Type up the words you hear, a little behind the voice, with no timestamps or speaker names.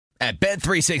At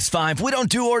Bet365, we don't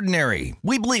do ordinary.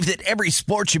 We believe that every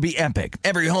sport should be epic.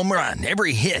 Every home run,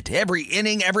 every hit, every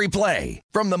inning, every play.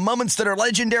 From the moments that are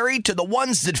legendary to the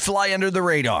ones that fly under the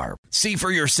radar. See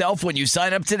for yourself when you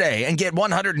sign up today and get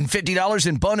 $150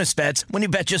 in bonus bets when you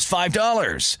bet just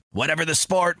 $5. Whatever the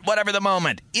sport, whatever the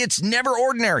moment, it's never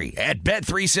ordinary at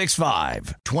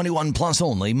Bet365. 21 plus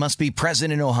only. Must be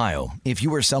present in Ohio. If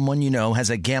you or someone you know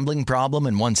has a gambling problem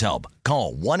and wants help,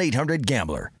 call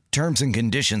 1-800-GAMBLER. Terms and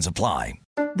conditions apply.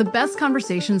 The best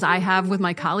conversations I have with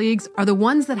my colleagues are the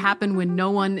ones that happen when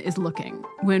no one is looking,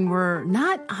 when we're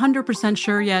not 100%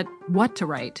 sure yet what to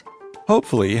write.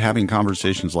 Hopefully, having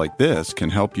conversations like this can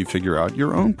help you figure out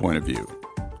your own point of view.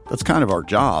 That's kind of our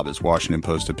job as Washington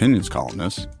Post opinions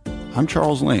columnists. I'm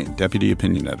Charles Lane, Deputy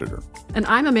Opinion Editor. And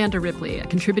I'm Amanda Ripley, a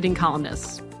contributing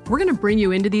columnist. We're going to bring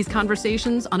you into these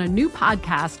conversations on a new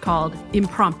podcast called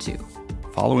Impromptu.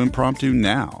 Follow Impromptu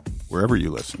now, wherever you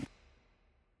listen.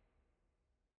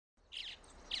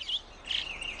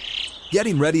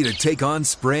 Getting ready to take on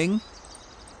spring?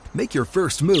 Make your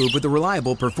first move with the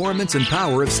reliable performance and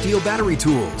power of Steel battery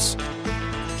tools.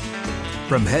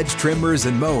 From hedge trimmers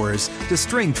and mowers to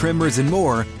string trimmers and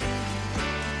more,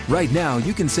 right now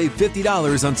you can save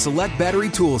 $50 on select battery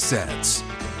tool sets.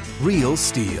 Real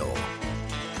Steel.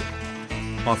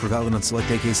 Offer valid on select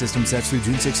AK system sets through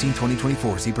June 16,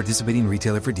 2024. See participating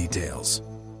retailer for details.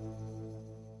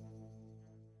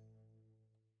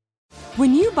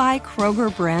 When you buy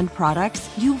Kroger brand products,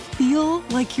 you feel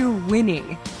like you're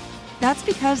winning. That's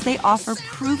because they offer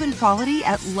proven quality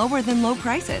at lower than low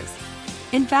prices.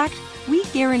 In fact, we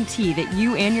guarantee that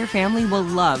you and your family will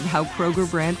love how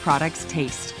Kroger brand products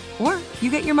taste, or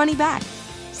you get your money back.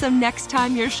 So next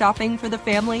time you're shopping for the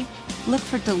family, look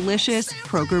for delicious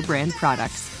Kroger brand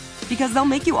products, because they'll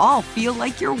make you all feel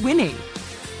like you're winning.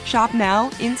 Shop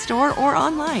now, in-store, or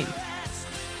online.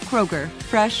 Kroger,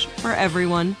 fresh for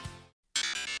everyone.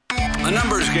 The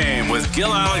Numbers Game with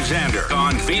Gil Alexander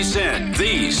on VSiN,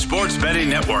 the Sports Betting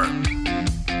Network.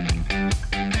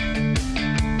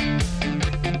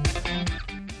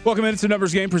 Welcome into the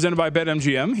Numbers Game presented by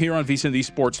BetMGM here on VSiN, the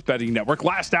Sports Betting Network.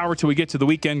 Last hour till we get to the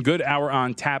weekend. Good hour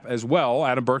on tap as well.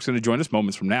 Adam Burke's going to join us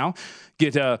moments from now.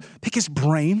 Pick his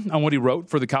brain on what he wrote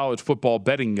for the college football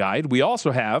betting guide. We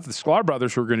also have the Sklar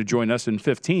brothers who are going to join us in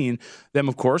 15. Them,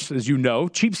 of course, as you know,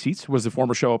 Cheap Seats was the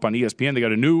former show up on ESPN. They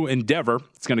got a new endeavor.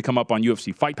 It's going to come up on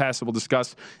UFC Fight Pass that we'll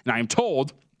discuss. And I am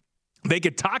told they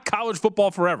could talk college football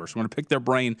forever. So I'm going to pick their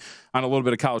brain on a little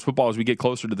bit of college football as we get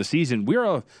closer to the season.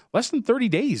 We're less than 30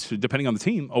 days, depending on the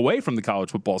team, away from the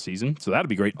college football season. So that'll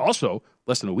be great. Also,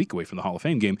 less than a week away from the Hall of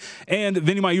Fame game. And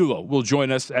Vinny Maiulo will join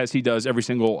us as he does every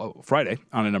single Friday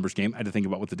on a Numbers Game. I had to think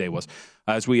about what the day was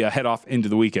as we head off into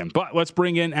the weekend. But let's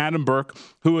bring in Adam Burke,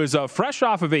 who is fresh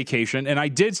off of vacation. And I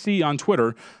did see on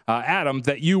Twitter, Adam,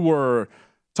 that you were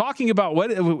talking about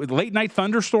late night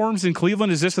thunderstorms in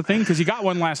Cleveland. Is this a thing? Because you got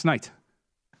one last night.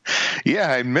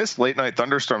 Yeah, I missed late night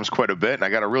thunderstorms quite a bit, and I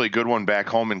got a really good one back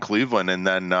home in Cleveland. And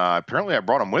then apparently I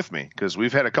brought them with me because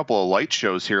we've had a couple of light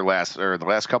shows here the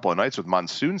last couple of nights with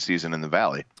monsoon season in the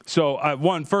valley. So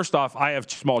first off, I have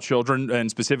small children, and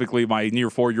specifically my near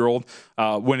 4-year-old.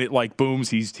 When it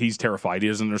booms, he's terrified. He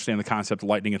doesn't understand the concept of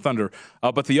lightning and thunder.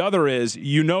 But the other is,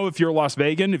 if you're Las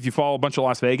Vegan, if you follow a bunch of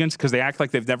Las Vegans, because they act like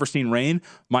they've never seen rain,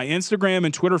 my Instagram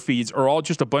and Twitter feeds are all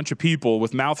just a bunch of people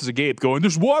with mouths agape going,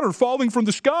 "There's water falling from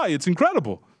the sky. It's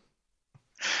incredible."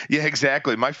 Yeah,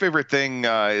 exactly. My favorite thing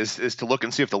is to look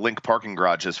and see if the Link parking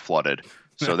garage is flooded.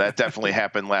 So that definitely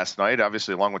happened last night,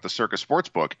 obviously, along with the Circus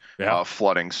Sportsbook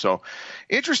flooding. So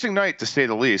interesting night, to say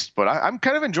the least. But I'm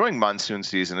kind of enjoying monsoon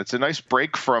season. It's a nice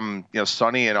break from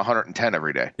sunny and 110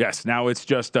 every day. Yes, now it's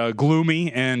just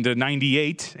gloomy and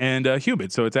 98 and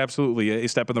humid. So it's absolutely a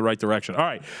step in the right direction. All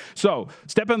right, so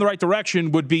step in the right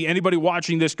direction would be anybody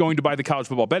watching this going to buy the college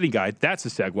football betting guide. That's a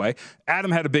segue.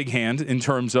 Adam had a big hand in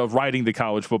terms of writing the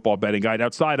college football betting guide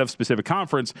outside of specific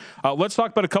conference. Let's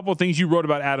talk about a couple of things you wrote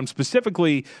about, Adam,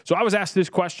 specifically. So I was asked this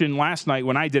question last night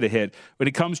when I did a hit when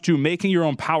it comes to making your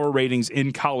own power ratings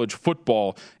in college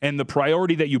football and the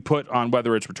priority that you put on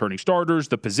whether it's returning starters,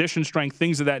 the position strength,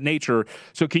 things of that nature.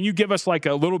 So can you give us a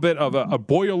little bit of a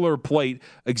boilerplate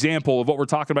example of what we're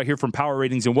talking about here from power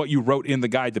ratings and what you wrote in the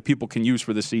guide that people can use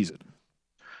for this season?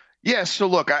 Yeah, so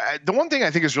look, the one thing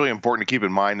I think is really important to keep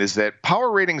in mind is that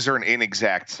power ratings are an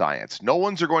inexact science. No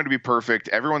one's are going to be perfect.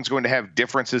 Everyone's going to have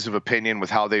differences of opinion with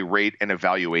how they rate and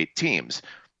evaluate teams.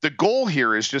 The goal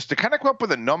here is just to kind of come up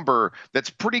with a number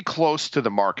that's pretty close to the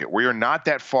market, where you're not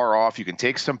that far off. You can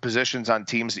take some positions on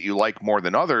teams that you like more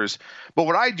than others. But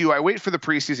what I do, I wait for the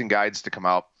preseason guides to come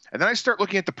out, and then I start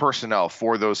looking at the personnel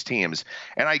for those teams,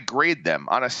 and I grade them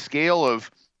on a scale of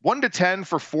 1 to 10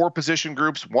 for 4 position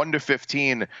groups, 1 to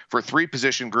 15 for 3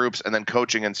 position groups, and then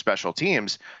coaching and special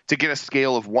teams to get a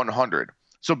scale of 100.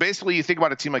 So basically, you think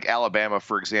about a team like Alabama,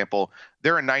 for example,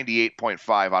 they're a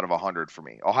 98.5 out of 100 for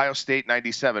me. Ohio State,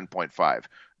 97.5.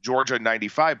 Georgia,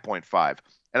 95.5.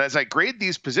 And as I grade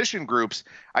these position groups,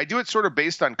 I do it sort of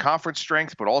based on conference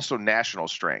strength, but also national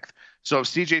strength. So if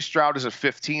CJ Stroud is a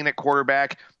 15 at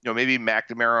quarterback, maybe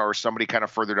McNamara or somebody kind of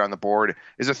further down the board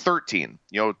is a 13.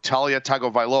 Talia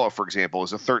Tagovailoa, for example,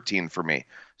 is a 13 for me.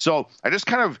 So I just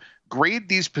kind of grade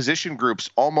these position groups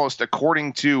almost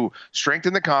according to strength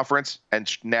in the conference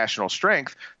and national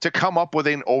strength to come up with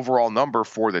an overall number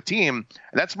for the team.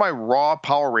 And that's my raw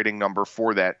power rating number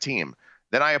for that team.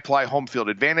 Then I apply home field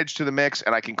advantage to the mix,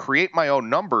 and I can create my own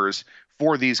numbers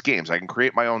for these games. I can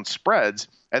create my own spreads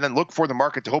and then look for the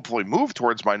market to hopefully move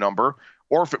towards my number,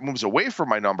 or if it moves away from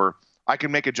my number, I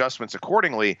can make adjustments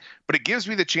accordingly. But it gives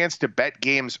me the chance to bet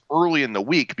games early in the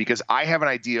week because I have an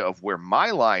idea of where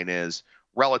my line is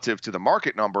relative to the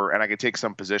market number, and I can take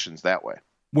some positions that way.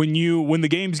 When the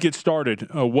games get started,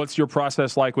 what's your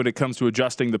process like when it comes to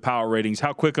adjusting the power ratings?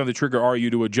 How quick on the trigger are you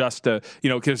to adjust,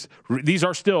 because these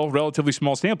are still relatively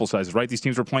small sample sizes, right? These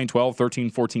teams are playing 12, 13,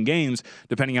 14 games,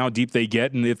 depending how deep they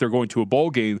get and if they're going to a bowl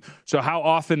game. So how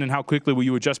often and how quickly will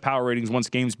you adjust power ratings once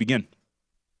games begin?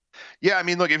 Yeah, I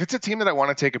mean, look, if it's a team that I want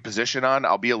to take a position on,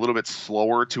 I'll be a little bit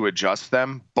slower to adjust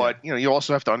them. But, you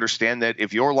also have to understand that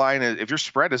if your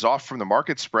spread is off from the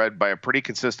market spread by a pretty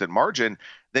consistent margin,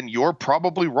 then you're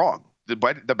probably wrong. The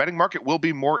betting market will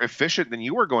be more efficient than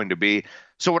you are going to be.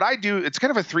 So what I do, it's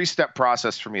kind of a 3-step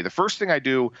process for me. The first thing I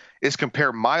do is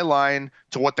compare my line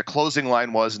to what the closing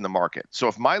line was in the market. So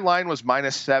if my line was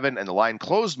 -7 and the line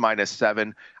closed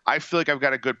 -7, I feel like I've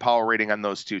got a good power rating on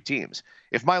those two teams.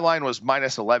 If my line was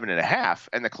 -11.5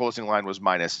 and the closing line was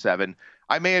 -7,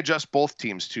 I may adjust both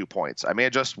teams 2 points. I may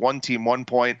adjust one team 1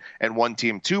 point and one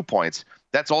team 2 points.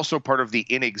 That's also part of the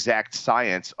inexact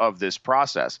science of this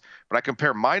process. But I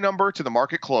compare my number to the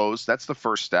market close. That's the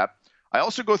first step. I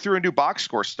also go through and do box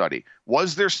score study.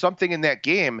 Was there something in that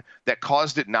game that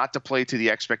caused it not to play to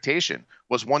the expectation?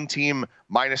 Was one team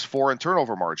 -4 in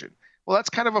turnover margin? Well, that's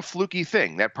kind of a fluky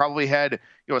thing. That probably had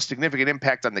a significant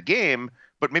impact on the game,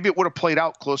 but maybe it would have played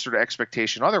out closer to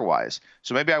expectation otherwise.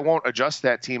 So maybe I won't adjust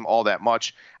that team all that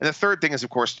much. And the third thing is,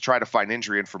 of course, to try to find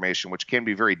injury information, which can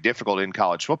be very difficult in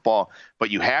college football.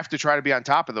 But you have to try to be on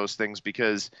top of those things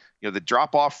because the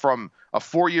drop off from a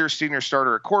 4-year senior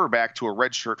starter at quarterback to a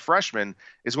redshirt freshman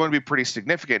is going to be pretty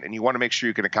significant, and you want to make sure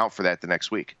you can account for that the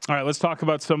next week. All right, let's talk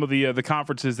about some of the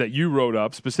conferences that you wrote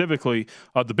up, specifically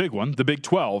the big one, the Big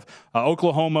 12.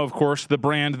 Oklahoma, of course, the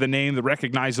brand, the name, the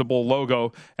recognizable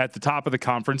logo at the top of the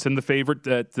conference, and the favorite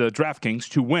at DraftKings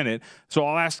to win it. So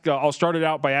I'll start it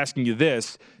out by asking you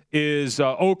this: is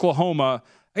Oklahoma?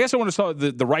 I guess I want to start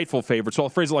the rightful favorite, so I'll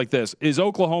phrase it like this. Is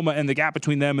Oklahoma and the gap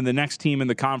between them and the next team in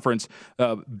the conference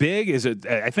big? Is it?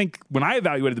 I think when I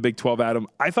evaluated the Big 12, Adam,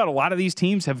 I thought a lot of these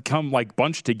teams have come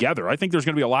bunched together. I think there's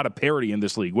going to be a lot of parity in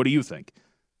this league. What do you think?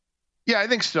 Yeah, I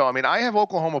think so. I mean, I have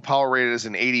Oklahoma power rated as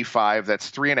an 85. That's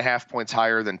 3.5 points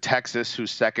higher than Texas, who's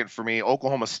second for me.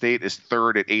 Oklahoma State is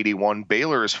third at 81.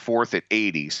 Baylor is fourth at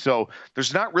 80. So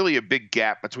there's not really a big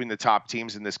gap between the top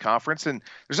teams in this conference. And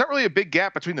there's not really a big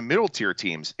gap between the middle tier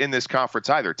teams in this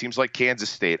conference either. Teams like Kansas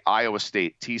State, Iowa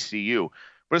State, TCU.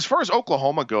 But as far as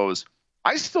Oklahoma goes,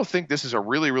 I still think this is a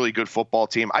really, really good football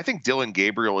team. I think Dillon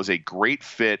Gabriel is a great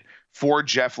fit for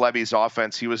Jeff Levy's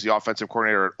offense. He was the offensive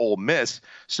coordinator at Ole Miss.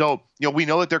 So, we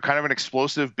know that they're kind of an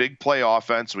explosive big play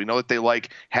offense. We know that they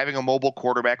like having a mobile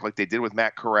quarterback like they did with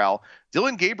Matt Corral.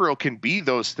 Dillon Gabriel can be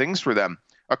those things for them.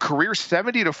 A career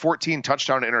 70-14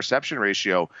 touchdown to interception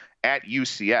ratio at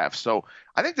UCF. So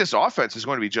I think this offense is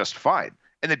going to be just fine.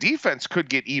 And the defense could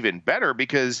get even better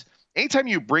because anytime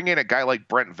you bring in a guy like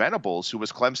Brent Venables, who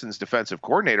was Clemson's defensive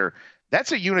coordinator,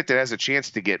 that's a unit that has a chance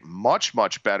to get much,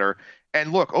 much better.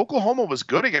 And look, Oklahoma was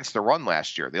good against the run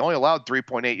last year. They only allowed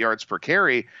 3.8 yards per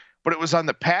carry, but it was on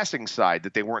the passing side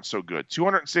that they weren't so good.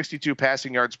 262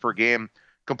 passing yards per game,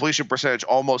 completion percentage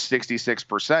almost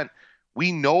 66%.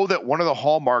 We know that one of the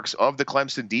hallmarks of the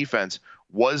Clemson defense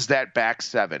was that back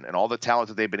seven and all the talent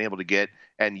that they've been able to get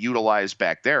and utilize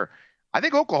back there. I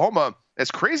think Oklahoma,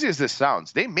 as crazy as this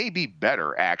sounds, they may be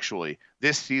better, actually,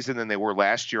 this season than they were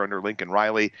last year under Lincoln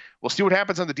Riley. We'll see what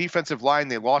happens on the defensive line.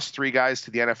 They lost 3 guys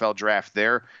to the NFL draft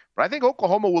there. But I think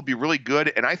Oklahoma will be really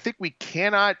good, and I think we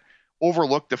cannot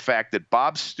overlook the fact that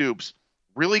Bob Stoops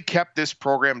really kept this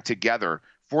program together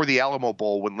for the Alamo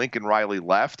Bowl when Lincoln Riley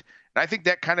left. And I think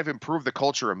that kind of improved the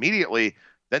culture immediately.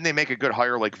 Then they make a good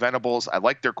hire like Venables. I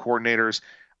like their coordinators.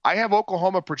 I have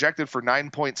Oklahoma projected for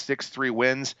 9.63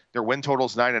 wins. Their win total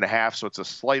is 9.5, so it's a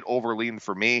slight overlean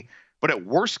for me. But at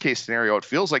worst case scenario, it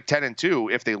feels like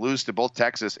 10-2 if they lose to both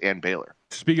Texas and Baylor.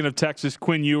 Speaking of Texas,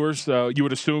 Quinn Ewers, you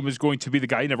would assume is going to be the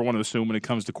guy. You never want to assume when it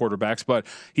comes to quarterbacks, but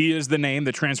he is the name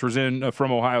that transfers in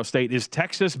from Ohio State. Is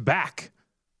Texas back?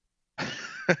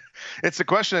 It's the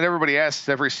question that everybody asks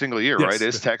every single year, yes. Right?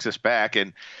 Is Texas back?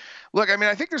 And look, I mean,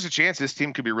 I think there's a chance this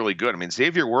team could be really good. I mean,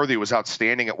 Xavier Worthy was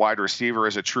outstanding at wide receiver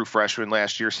as a true freshman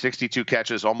last year, 62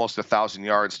 catches, almost 1,000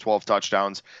 yards, 12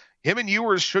 touchdowns. Him and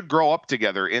Ewers should grow up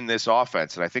together in this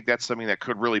offense, and I think that's something that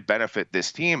could really benefit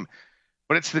this team.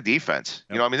 But it's the defense.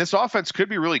 Yep. You know, I mean, this offense could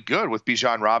be really good with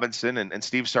Bijan Robinson and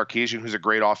Steve Sarkisian, who's a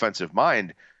great offensive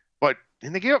mind. But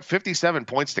they gave up 57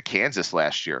 points to Kansas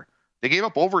last year. They gave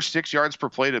up over 6 yards per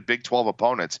play to Big 12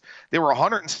 opponents. They were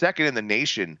 102nd in the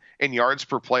nation in yards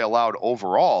per play allowed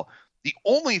overall. The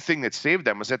only thing that saved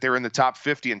them was that they were in the top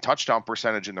 50 in touchdown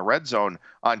percentage in the red zone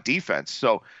on defense.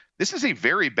 So this is a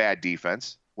very bad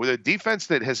defense, with a defense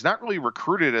that has not really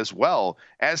recruited as well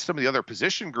as some of the other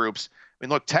position groups. I mean,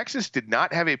 look, Texas did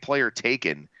not have a player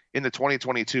taken in the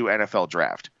 2022 NFL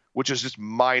draft, which is just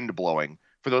mind-blowing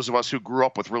for those of us who grew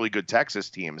up with really good Texas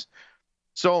teams.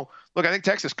 So, look, I think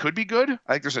Texas could be good.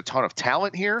 I think there's a ton of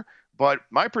talent here, but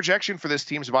my projection for this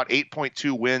team is about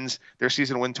 8.2 wins. Their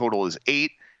season win total is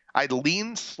 8. I'd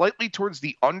lean slightly towards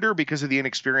the under because of the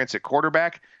inexperience at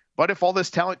quarterback, but if all this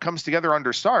talent comes together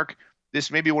under Sark, this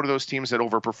may be one of those teams that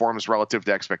overperforms relative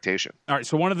to expectation. All right,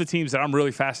 so one of the teams that I'm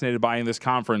really fascinated by in this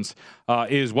conference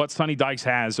is what Sonny Dykes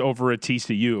has over at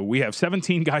TCU. We have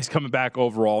 17 guys coming back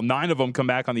overall. 9 of them come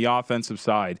back on the offensive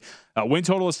side. Win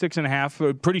total is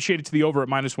 6.5. Pretty shaded to the over at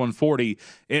 -140.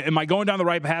 Am I going down the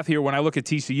right path here when I look at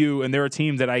TCU, and they're a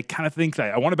team that I kind of think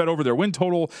that I want to bet over their win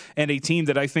total, and a team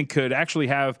that I think could actually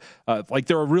have,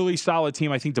 they're a really solid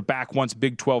team, I think, to back once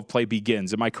Big 12 play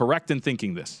begins. Am I correct in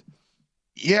thinking this?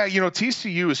 Yeah, you know,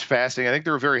 TCU is fascinating. I think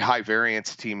they're a very high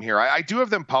variance team here. I do have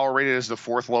them power rated as the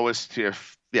fourth lowest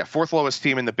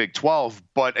team in the Big 12.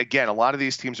 But again, a lot of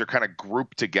these teams are kind of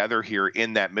grouped together here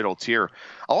in that middle tier.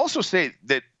 I'll also say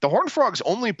that the Horned Frogs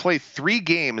only play 3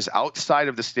 games outside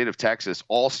of the state of Texas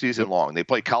all season long. They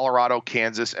play Colorado,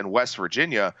 Kansas, and West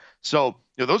Virginia. So,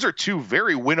 you know, those are 2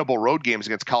 very winnable road games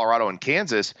against Colorado and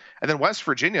Kansas. And then West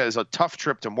Virginia is a tough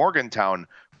trip to Morgantown.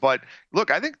 But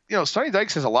look, I think, you know, Sonny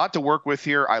Dykes has a lot to work with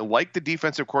here. I like the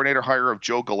defensive coordinator hire of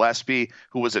Joe Gillespie,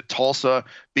 who was at Tulsa,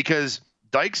 because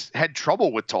Dykes had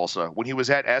trouble with Tulsa when he was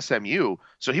at SMU.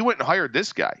 So he went and hired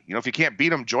this guy. You know, if you can't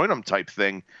beat him, join him type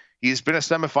thing. He's been a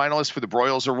semifinalist for the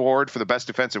Broyles Award for the best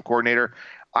defensive coordinator.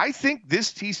 I think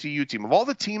this TCU team, of all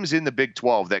the teams in the Big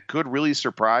 12 that could really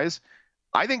surprise,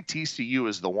 I think TCU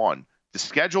is the one. The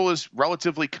schedule is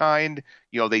relatively kind.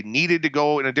 You know, they needed to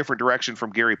go in a different direction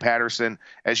from Gary Patterson.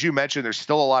 As you mentioned, there's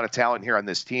still a lot of talent here on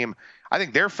this team. I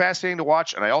think they're fascinating to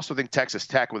watch, and I also think Texas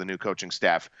Tech with a new coaching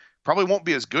staff probably won't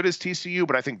be as good as TCU,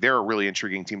 but I think they're a really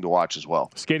intriguing team to watch as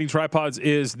well. Skating Tripods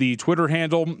is the Twitter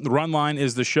handle. The Run Line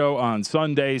is the show on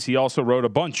Sundays. He also wrote a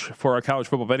bunch for our college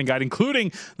football betting guide,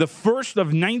 including the first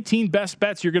of 19 best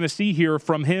bets you're going to see here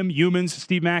from him, Humans,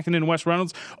 Steve Mackin, and Wes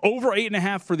Reynolds. Over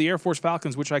 8.5 for the Air Force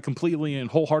Falcons, which I completely and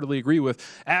wholeheartedly agree with.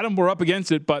 Adam, we're up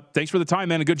against it, but thanks for the time,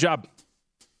 man, and good job.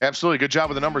 Absolutely. Good job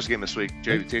with the numbers game this week,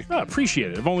 JVT. I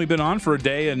appreciate it. I've only been on for a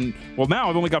day, and, well, now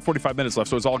I've only got 45 minutes left,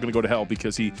 so it's all going to go to hell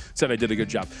because he said I did a good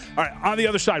job. All right, on the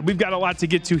other side, we've got a lot to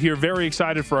get to here. Very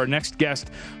excited for our next guest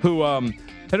who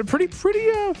had a pretty,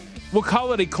 we'll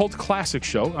call it a cult classic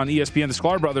show on ESPN. The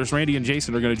Sklar brothers, Randy and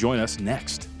Jason, are going to join us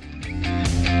next.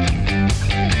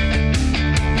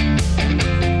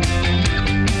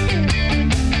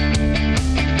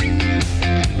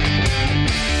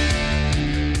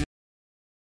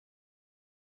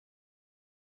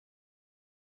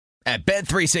 At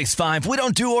Bet365, we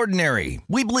don't do ordinary.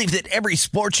 We believe that every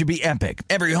sport should be epic.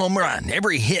 Every home run,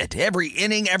 every hit, every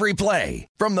inning, every play.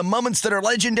 From the moments that are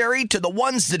legendary to the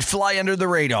ones that fly under the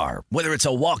radar. Whether it's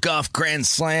a walk-off grand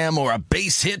slam or a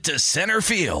base hit to center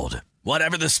field.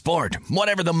 Whatever the sport,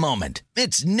 whatever the moment.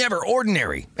 It's never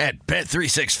ordinary at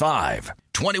Bet365.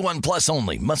 21 plus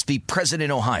only. Must be present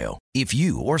in Ohio. If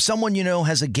you or someone you know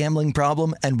has a gambling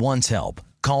problem and wants help,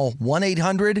 call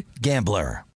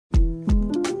 1-800-GAMBLER.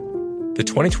 The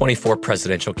 2024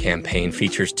 presidential campaign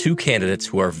features 2 candidates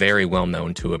who are very well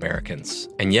known to Americans.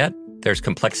 And yet, there's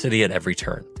complexity at every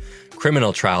turn.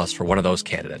 Criminal trials for one of those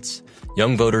candidates.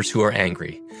 Young voters who are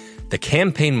angry. The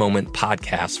Campaign Moment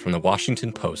podcast from the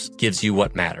Washington Post gives you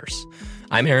what matters.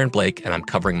 I'm Aaron Blake, and I'm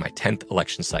covering my 10th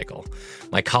election cycle.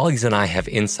 My colleagues and I have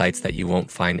insights that you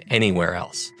won't find anywhere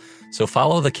else. So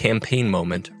follow The Campaign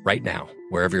Moment right now,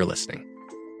 wherever you're listening.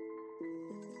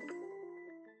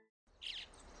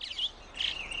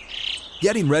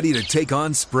 Getting ready to take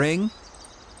on spring?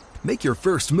 Make your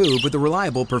first move with the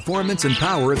reliable performance and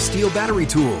power of Steel battery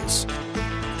tools.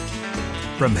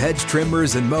 From hedge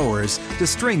trimmers and mowers to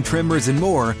string trimmers and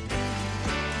more,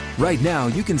 right now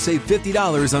you can save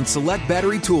 $50 on select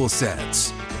battery tool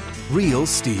sets. Real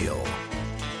Steel.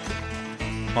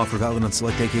 Offer valid on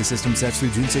select AK system sets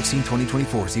through June 16,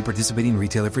 2024. See participating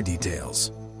retailer for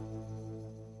details.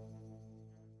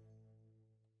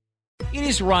 It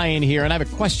is Ryan here, and I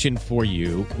have a question for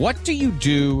you. What do you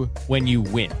do when you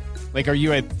win? Like, are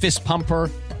you a fist pumper,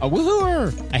 a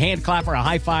woo-hooer, a hand clapper, a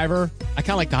high-fiver? I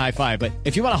kind of like the high-five, but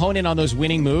if you want to hone in on those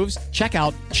winning moves, check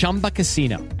out Chumba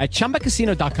Casino. At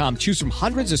ChumbaCasino.com, choose from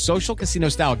hundreds of social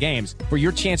casino-style games for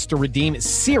your chance to redeem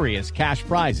serious cash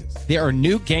prizes. There are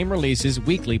new game releases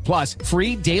weekly, plus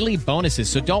free daily bonuses,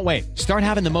 so don't wait. Start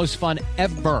having the most fun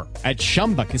ever at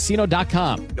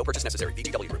ChumbaCasino.com. No purchase necessary.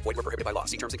 VGW Group. Void where prohibited by law.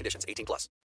 See terms and conditions. 18+.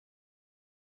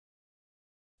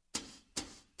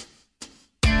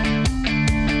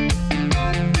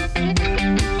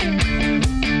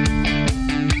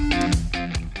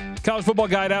 College Football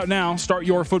Guide out now. Start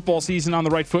your football season on the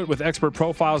right foot with expert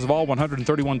profiles of all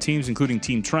 131 teams, including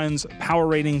team trends, power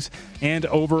ratings, and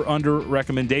over-under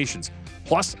recommendations.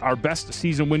 Plus, our best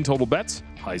season win total bets,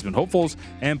 Heisman hopefuls,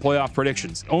 and playoff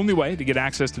predictions. The only way to get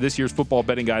access to this year's football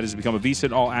betting guide is to become a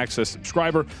VSiN All Access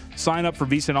subscriber. Sign up for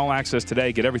VSiN All Access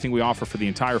today. Get everything we offer for the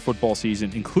entire football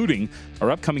season, including our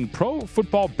upcoming Pro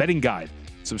Football Betting Guide.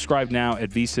 Subscribe now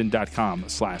at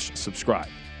vsin.com/subscribe.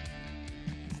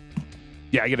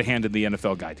 Yeah, I get a hand in the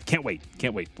NFL guide. Can't wait.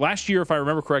 Last year, if I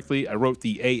remember correctly, I wrote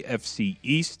the AFC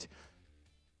East.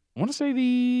 I want to say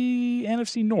the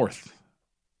NFC North.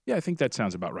 Yeah, I think that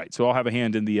sounds about right. So I'll have a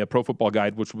hand in the Pro Football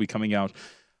Guide, which will be coming out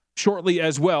shortly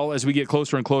as well as we get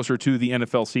closer and closer to the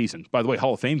NFL season. By the way,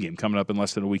 Hall of Fame game coming up in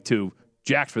less than a week, too.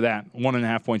 Jacked for that.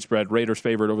 1.5-point spread. Raiders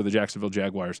favored over the Jacksonville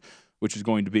Jaguars, which is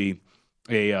going to be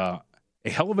a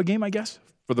hell of a game, I guess,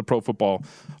 for the Pro Football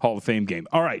Hall of Fame game.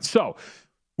 All right, so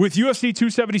with UFC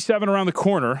 277 around the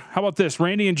corner, how about this?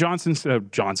 Randy and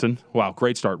Johnson. Wow,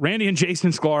 great start. Randy and Jason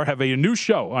Sklar have a new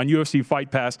show on UFC Fight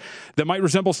Pass that might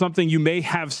resemble something you may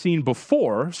have seen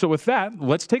before. So with that,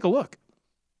 let's take a look.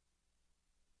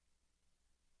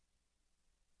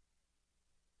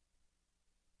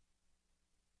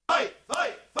 Fight!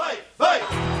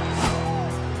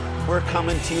 We're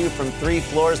coming to you from 3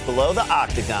 floors below the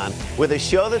Octagon with a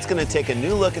show that's going to take a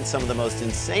new look at some of the most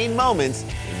insane moments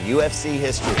in UFC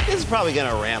history. This is probably going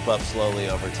to ramp up slowly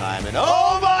over time. And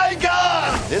oh my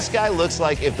God! This guy looks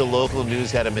like if the local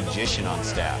news had a magician on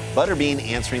staff. Butterbean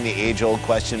answering the age-old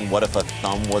question, what if a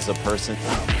thumb was a person?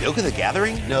 Yoga the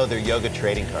Gathering? No, they're yoga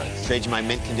trading cards. Trade you my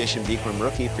mint condition Bikram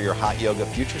rookie for your hot yoga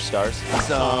future stars.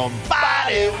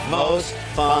 Somebody! Most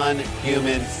fun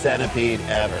human centipede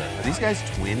ever. Are these guys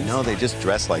twins? No, they just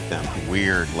dress like them.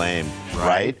 Weird, lame,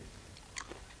 right?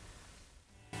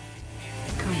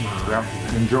 Come on.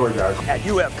 Yeah, enjoy, guys. At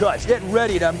UF Cuts, get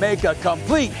ready to make a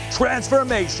complete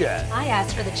transformation. I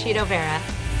asked for the Cheeto Vera.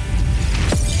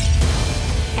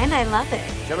 And I love it.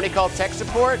 Somebody call tech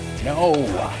support? No.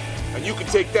 And you can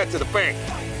take that to the bank.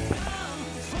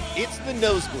 It's the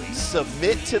Nosebleed.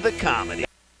 Submit to the comedy.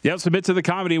 Yeah, submit to the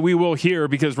comedy we will hear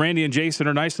because Randy and Jason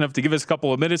are nice enough to give us a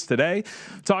couple of minutes today.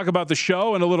 Talk about the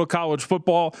show and a little college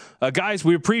football. Guys,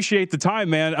 we appreciate the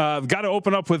time, man. Got to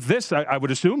open up with this. I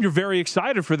would assume you're very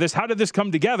excited for this. How did this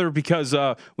come together? Because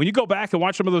when you go back and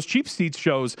watch some of those cheap seats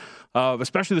shows,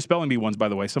 especially the Spelling Bee ones, by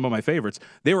the way, some of my favorites,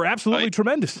 they were absolutely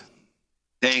tremendous.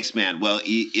 Thanks, man. Well,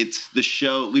 it's the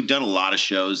show. We've done a lot of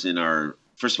shows in our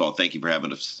First of all, thank you for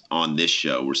having us on this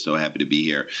show. We're so happy to be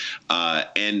here.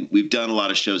 And we've done a lot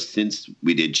of shows since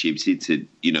we did Cheap Seats.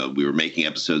 We were making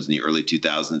episodes in the early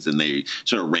 2000s, and they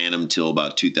sort of ran them till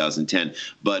about 2010.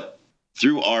 But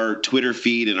through our Twitter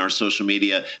feed and our social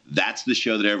media, that's the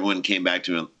show that everyone came back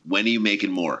to. When are you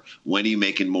making more? When are you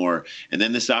making more? And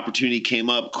then this opportunity came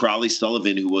up. Crawley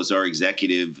Sullivan, who was our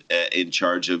executive in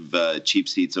charge of Cheap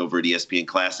Seats over at ESPN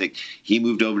Classic, he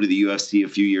moved over to the UFC a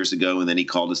few years ago, and then he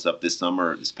called us up this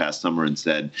past summer, and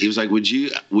said, he was like, would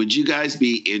you guys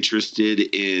be interested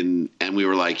in? And we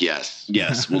were like, yes,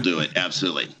 we'll do it.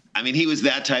 Absolutely. I mean, he was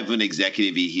that type of an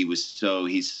executive.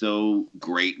 He's so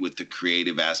great with the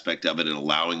creative aspect of it and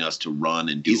allowing us to run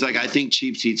and do. He's like, I think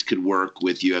Cheap Seats could work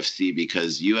with UFC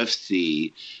because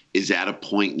UFC is at a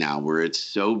point now where it's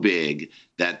so big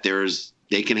that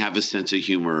they can have a sense of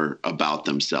humor about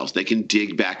themselves. They can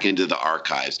dig back into the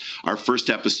archives. Our first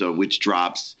episode, which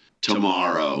drops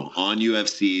tomorrow on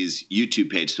UFC's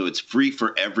YouTube page. So it's free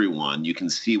for everyone. You can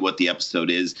see what the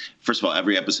episode is. First of all,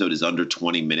 every episode is under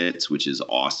 20 minutes, which is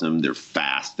awesome. They're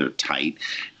fast. They're tight.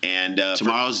 And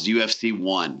tomorrow's UFC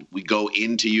 1. We go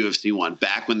into UFC 1,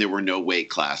 back when there were no weight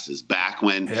classes, back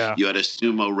when you had a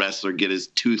sumo wrestler get his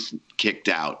tooth kicked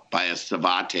out by a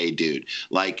Savate dude.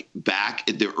 Like back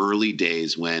at the early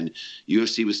days when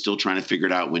UFC was still trying to figure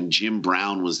it out, when Jim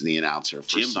Brown was the announcer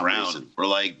for some reason. Or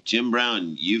like, Jim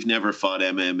Brown, you've never fought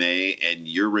MMA and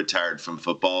you're retired from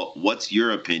football. What's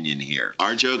your opinion here?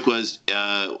 Our joke was,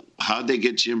 how'd they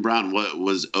get Jim Brown? What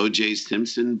was O.J.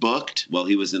 Simpson booked? Well,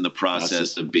 he was in the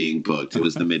process of being booked. It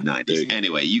was the mid-90s.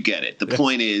 Anyway, you get it. The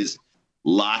point is,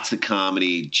 lots of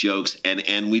comedy, jokes,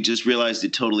 and we just realized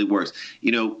it totally works.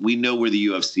 You know, we know where the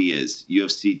UFC is.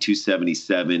 UFC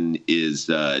 277 is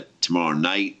tomorrow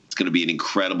night. It's going to be an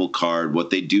incredible card. What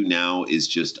they do now is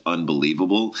just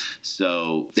unbelievable.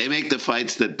 So they make the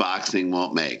fights that boxing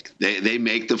won't make. They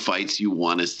make the fights you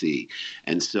want to see.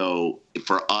 And so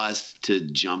for us to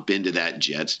jump into that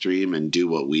jet stream and do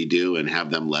what we do and have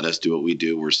them let us do what we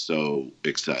do, we're so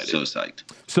excited. So psyched.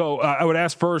 So I would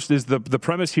ask first, is the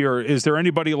premise here, is there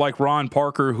anybody like Ron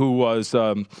Parker who was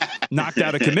knocked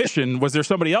out of commission? Was there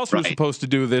somebody else who was supposed to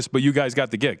do this, but you guys got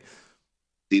the gig?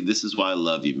 See, this is why I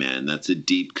love you, man. That's a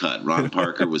deep cut. Ron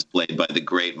Parker was played by the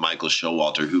great Michael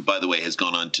Showalter, who, by the way, has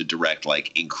gone on to direct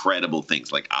like incredible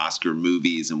things like Oscar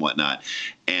movies and whatnot.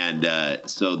 And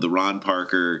so the Ron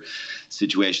Parker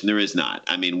situation, there is not.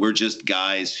 I mean, we're just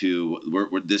guys who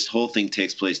this whole thing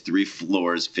takes place 3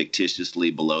 floors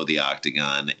fictitiously below the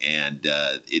octagon, and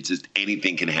it's just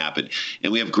anything can happen.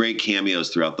 And we have great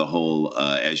cameos throughout the whole,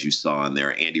 as you saw in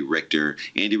there. Andy Richter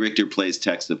plays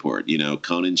tech support. You know,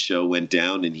 Conan's show went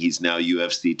down, and he's now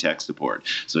UFC tech support.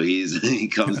 So he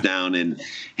comes down and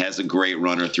has a great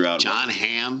runner throughout. John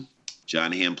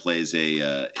Hamm plays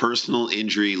a personal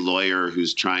injury lawyer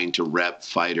who's trying to rep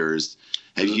fighters.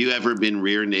 Have you ever been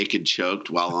rear naked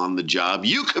choked while on the job?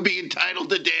 You could be entitled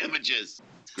to damages.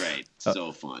 Great.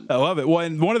 So fun. I love it. Well,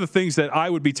 and one of the things that I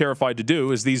would be terrified to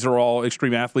do is these are all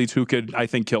extreme athletes who could, I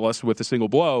think, kill us with a single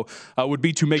blow, would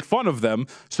be to make fun of them.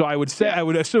 So I would say, I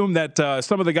would assume that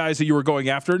some of the guys that you were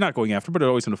not going after, but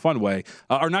always in a fun way,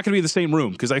 are not going to be in the same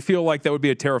room, because I feel like that would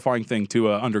be a terrifying thing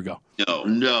to undergo.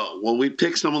 No. Well, we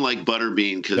picked someone like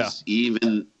Butterbean because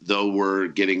even though we're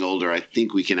getting older, I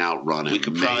think we can outrun him. We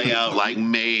could probably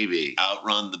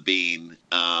outrun the Bean.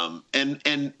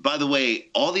 And by the way,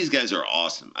 all these guys are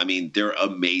awesome. I mean, they're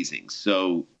amazing.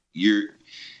 So there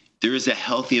is a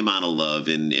healthy amount of love,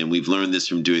 and we've learned this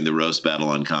from doing the roast battle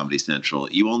on Comedy Central.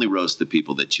 You only roast the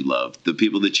people that you love, the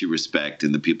people that you respect,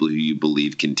 and the people who you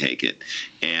believe can take it.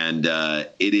 And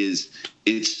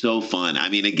it's so fun. I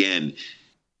mean, again,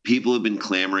 people have been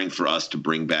clamoring for us to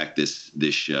bring back this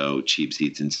show, Cheap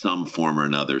Seats, in some form or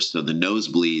another. So the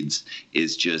Nosebleeds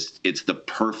is it's the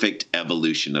perfect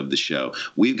evolution of the show.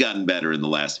 We've gotten better in the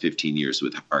last 15 years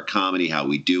with our comedy, how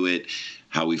we do it,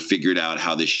 how we figured out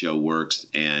how this show works,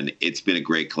 and it's been a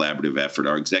great collaborative effort.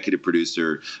 Our executive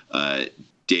producer,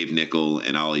 Dave Nichol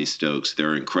and Ollie Stokes,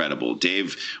 they're incredible.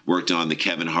 Dave worked on the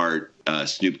Kevin Hart,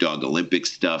 Snoop Dogg Olympic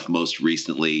stuff most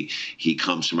recently. He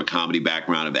comes from a comedy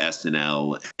background of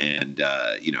SNL and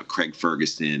Craig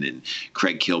Ferguson and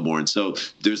Craig Kilborn. So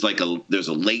there's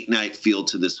a late night feel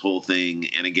to this whole thing.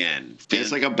 And again,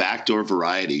 it's like a backdoor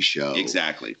variety show.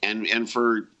 Exactly. And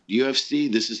for UFC,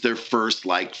 this is their first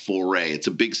foray. It's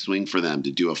a big swing for them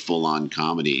to do a full-on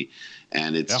comedy.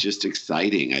 And it's just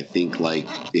exciting. I think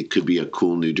it could be a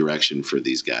cool new direction for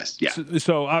these guys. Yeah.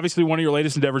 So obviously one of your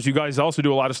latest endeavors, you guys also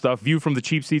do a lot of stuff. View from the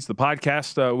Cheap Seats, the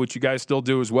podcast, which you guys still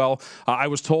do as well. I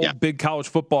was told big college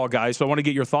football guy, so I want to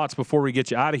get your thoughts before we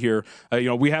get you out of here.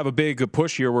 We have a big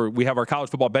push here where we have our college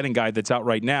football betting guide that's out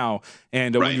right now.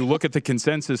 And when you look at the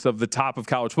consensus of the top of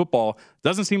college football,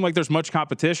 doesn't seem like there's much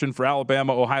competition for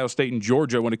Alabama, Ohio State, and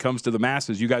Georgia when it comes to the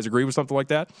masses. You guys agree with something like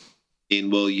that? And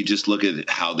well, you just look at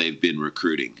how they've been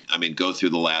recruiting. I mean, go through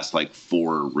the last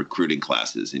 4 recruiting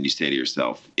classes, and you say to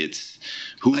yourself, "It's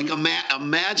who?"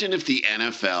 Imagine if the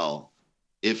NFL,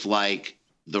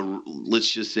 let's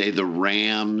just say the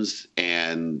Rams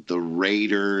and the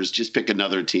Raiders, just pick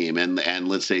another team, and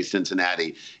let's say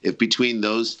Cincinnati. If between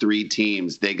those 3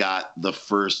 teams, they got the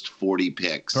first 40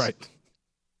 picks, right?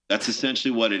 That's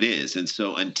essentially what it is. And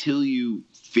so, until you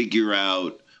figure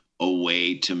out a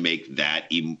way to make that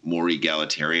more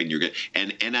egalitarian, you're good.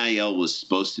 And NIL was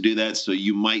supposed to do that, so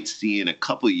you might see in a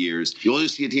couple of years, you'll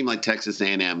just see a team like Texas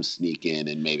A&M sneak in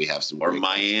and maybe have some. Or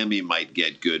Miami might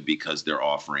get good because they're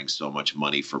offering so much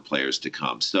money for players to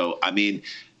come. So I mean,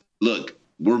 look,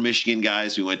 we're Michigan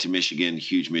guys. We went to Michigan,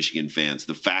 huge Michigan fans.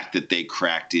 The fact that they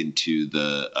cracked into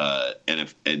the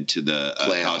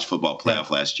college football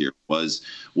playoff last year was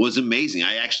amazing.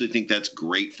 I actually think that's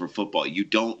great for football. You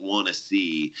don't want to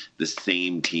see the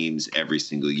same teams every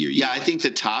single year. I think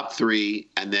the top three,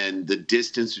 and then the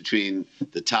distance between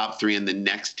the top three and the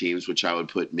next teams, which I would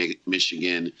put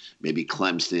Michigan, maybe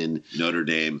Clemson, Notre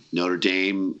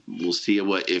Dame. We'll see if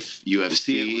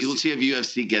UFC. We'll see if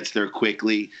UFC gets there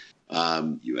quickly.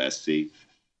 USC.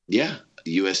 Yeah,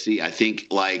 USC. I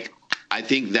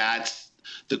think that's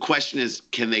the question is,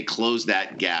 can they close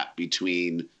that gap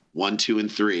between 1, 2, and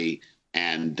 3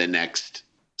 and the next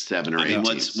 7 or 8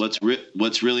 teams?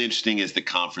 What's really interesting is the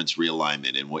conference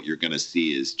realignment, and what you're going to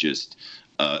see is just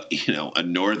a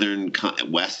northern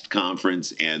West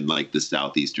conference and like the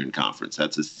Southeastern conference.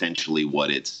 That's essentially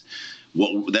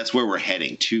that's where we're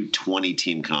heading, to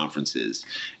 20-team conferences.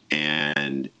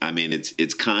 And I mean,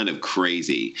 it's kind of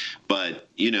crazy, but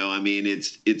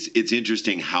it's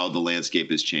interesting how the landscape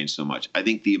has changed so much. I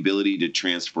think the ability to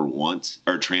transfer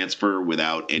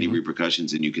without any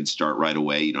repercussions, and you can start right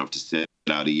away. You don't have to sit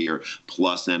out a year.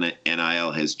 Plus,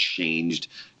 NIL has changed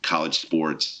college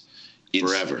sports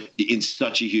forever in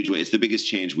such a huge way. It's the biggest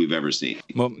change we've ever seen.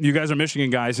 Well, you guys are Michigan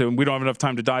guys, and we don't have enough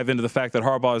time to dive into the fact that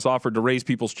Harbaugh has offered to raise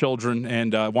people's children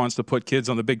and wants to put kids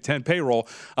on the Big Ten payroll.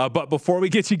 But before we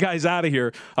get you guys out of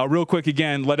here, real quick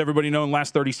again, let everybody know in the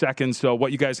last 30 seconds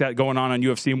what you guys got going on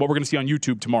UFC and what we're going to see on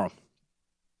YouTube tomorrow.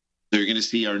 You're going to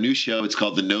see our new show. It's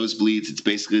called The Nosebleeds. It's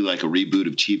basically like a reboot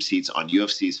of Cheap Seats on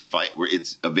UFC's Fight, where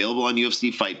it's available on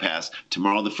UFC Fight Pass.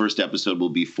 Tomorrow, the first episode will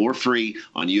be for free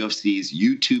on UFC's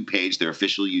YouTube page, their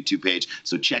official YouTube page.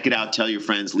 So check it out. Tell your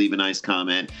friends. Leave a nice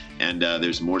comment. And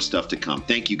there's more stuff to come.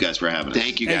 Thank you guys for having us.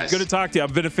 Thank you, guys. Hey, good to talk to you.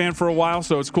 I've been a fan for a while,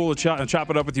 so it's cool to chop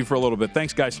it up with you for a little bit.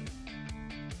 Thanks, guys.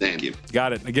 Thank you.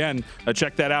 Got it. Again,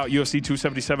 check that out. UFC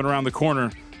 277 around the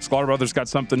corner. Slaughter Brothers got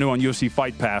something new on UFC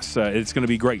Fight Pass. It's going to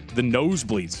be great. The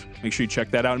Nosebleeds. Make sure you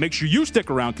check that out. And make sure you stick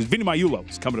around because Vinny Magliulo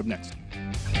is coming up next.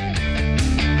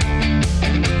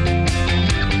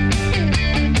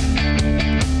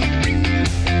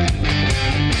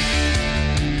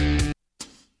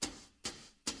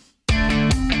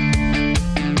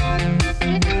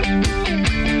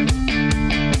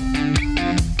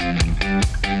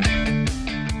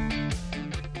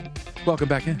 Welcome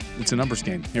back in. It's a numbers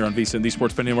game here on VSiN, the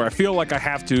Sports Betting Network. I feel like I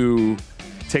have to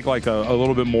take like a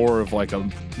little bit more of like a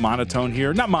monotone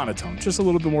here. Not monotone, just a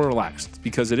little bit more relaxed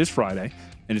because it is Friday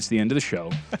and it's the end of the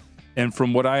show. And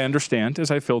from what I understand,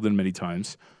 as I filled in many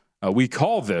times, we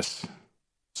call this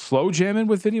slow jamming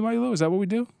with Vinny Magliulo. Is that what we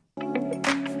do?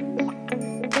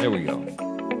 There we go.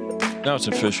 Now it's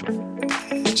official.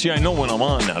 See, I know when I'm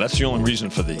on now. That's the only reason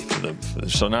for the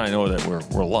so now I know that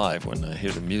we're live when I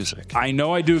hear the music. I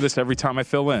know I do this every time I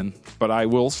fill in, but I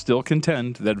will still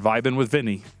contend that Vibin' with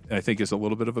Vinny, I think, is a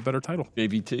little bit of a better title.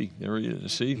 JVT, there he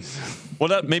is. See? Well,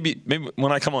 that maybe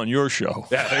when I come on your show.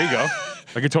 Yeah, there you go.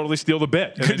 I could totally steal the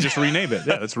bit and then just rename it.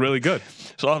 Yeah, that's really good.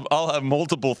 So I'll have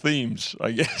multiple themes,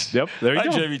 I guess. Yep, there you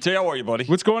go. Hi, JVT. How are you, buddy?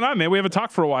 What's going on, man? We haven't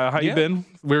talked for a while. How you been?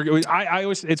 I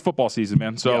always, it's football season,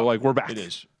 man. So we're back.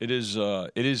 It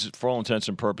is for all intents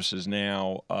and purposes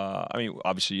now. I mean,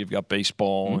 obviously you've got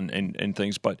baseball and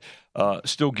things, but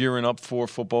still gearing up for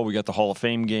football. We got the Hall of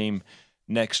Fame game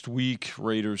next week.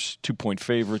 Raiders 2-point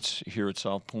favorites here at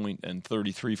South Point and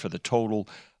 33 for the total,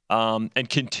 and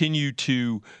continue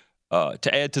to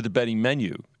add to the betting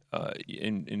menu.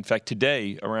 In fact,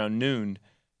 today around noon,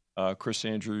 Chris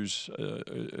Andrews,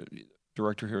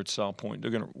 director here at South Point,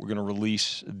 we're gonna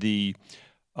release the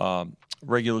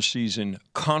regular season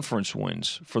conference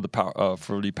wins for the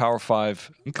Power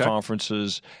 5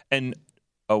 conferences, and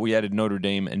we added Notre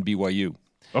Dame and BYU.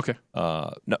 Okay.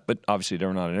 No, but obviously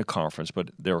they're not in a conference,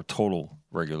 but they're total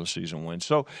regular season wins.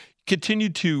 So continue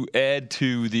to add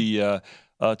to the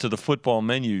football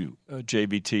menu,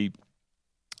 JVT,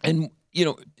 and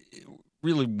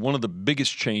really one of the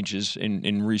biggest changes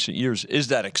in recent years is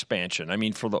that expansion. I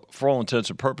mean, for all intents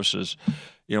and purposes,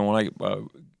 when I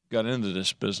got into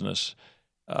this business,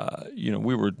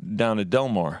 we were down at Del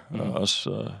Mar. Us,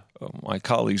 my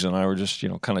colleagues and I were just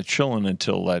kind of chilling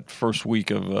until that first week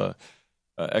of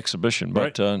exhibition,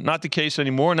 but not the case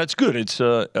anymore, and that's good.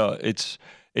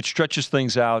 It stretches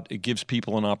things out. It gives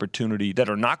people an opportunity that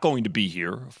are not going to be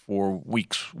here for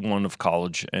weeks 1 of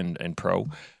college and pro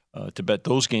to bet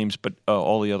those games, but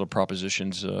all the other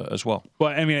propositions as well.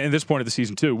 Well, I mean, at this point of the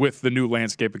season, too, with the new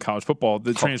landscape of college football,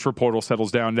 the transfer portal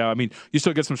settles down now. I mean, you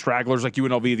still get some stragglers, like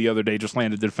UNLV the other day just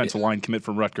landed the defensive line commit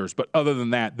from Rutgers. But other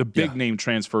than that, the big-name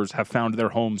transfers have found their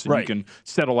homes, and you can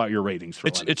settle out your ratings for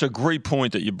It's a great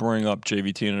point that you bring up,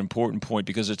 JVT, and an important point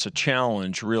because it's a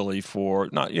challenge, really, for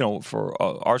not for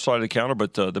our side of the counter,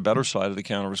 but the better side of the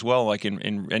counter as well. Like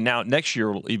and now next year,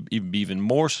 will be even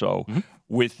more so. Mm-hmm.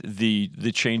 With the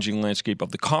changing landscape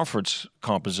of the conference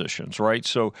compositions, right?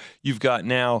 So you've got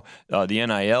now the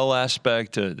NIL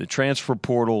aspect, the transfer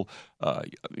portal.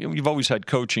 You've always had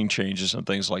coaching changes and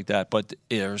things like that, but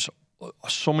there's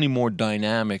so many more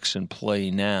dynamics in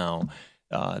play now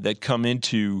that come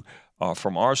into,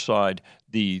 from our side,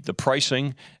 the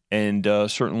pricing and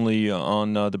certainly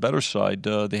on the better side,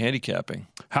 the handicapping.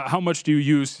 How much do you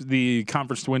use the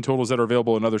conference to win totals that are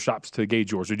available in other shops to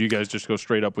gauge yours, or do you guys just go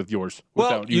straight up with yours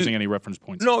without using any reference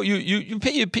points? No, you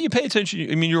pay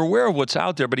attention. I mean, you're aware of what's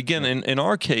out there, but again, in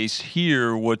our case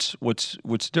here, what's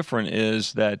different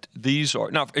is that these are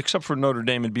now, except for Notre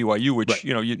Dame and BYU, which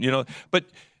but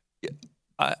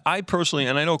I personally,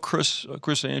 and I know Chris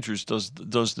Andrews does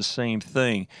the same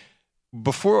thing.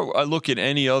 Before I look at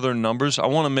any other numbers, I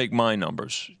want to make my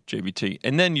numbers, JVT.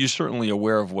 And then you're certainly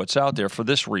aware of what's out there for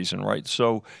this reason, right?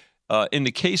 So in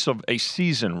the case of a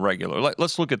season regular,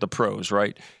 let's look at the pros,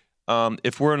 right?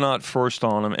 If we're not first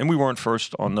on them, and we weren't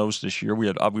first on those this year,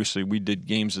 we did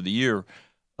games of the year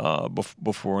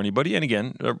before anybody. And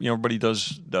again, everybody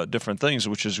does different things,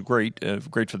 which is great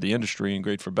for the industry and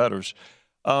great for bettors.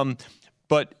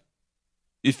 But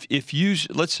if you,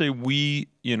 let's say we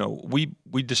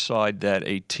decide that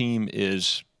a team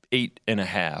is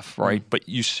 8.5, right? But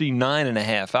you see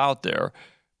 9.5 out there.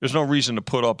 There's no reason to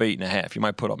put up 8.5. You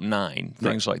might put up 9,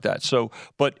 things like that. So,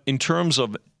 but in terms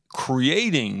of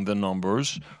creating the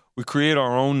numbers, we create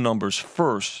our own numbers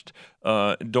first.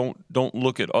 Don't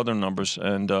look at other numbers,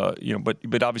 and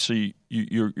but obviously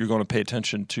you're going to pay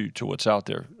attention to what's out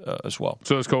there as well.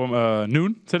 So let's go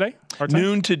noon today.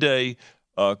 Noon today.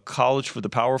 College for the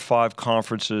Power 5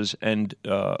 conferences and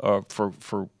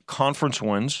for conference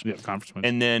wins. Yeah, conference wins.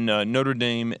 And then Notre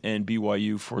Dame and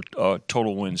BYU for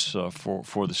total wins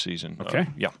for the season. Okay.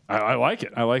 Yeah. I like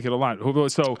it. I like it a lot.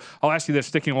 So I'll ask you this,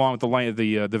 sticking along with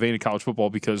the vein of college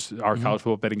football, because our college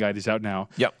football betting guide is out now.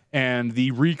 Yep. And the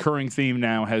recurring theme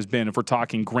now has been, if we're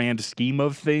talking grand scheme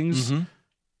of things,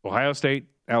 Ohio State,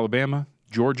 Alabama,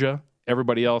 Georgia,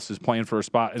 everybody else is playing for a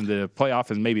spot in the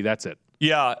playoff, and maybe that's it.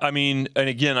 Yeah, I mean, and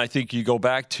again, I think you go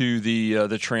back to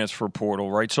the transfer portal,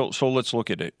 right? So let's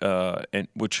look at it, and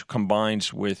which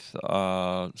combines with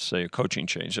say a coaching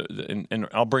change, and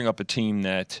I'll bring up a team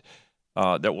that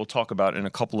we'll talk about in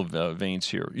a couple of veins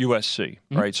here. USC,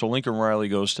 right? So Lincoln Riley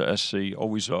goes to SC,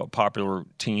 always a popular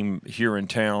team here in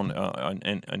town,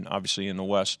 and obviously in the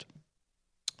West.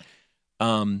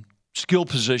 Skill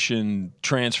position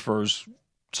transfers,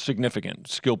 significant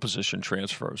skill position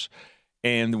transfers.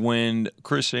 And when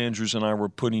Chris Andrews and I were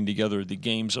putting together the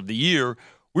games of the year,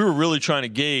 we were really trying to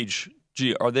gauge,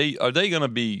 are they going to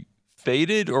be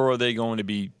faded, or are they going to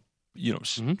be,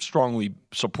 strongly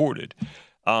supported?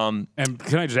 And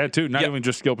can I just add, too, not even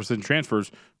just skill position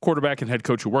transfers, quarterback and head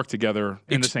coach who work together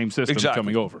in the same system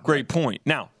coming over. Great point.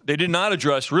 Now, they did not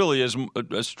address really as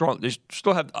strong. They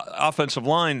still have offensive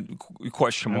line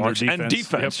question marks and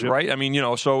defense, right? I mean,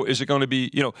 so is it going to be,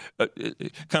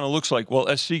 it kind of looks like,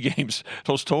 well, SC games,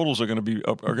 those totals are going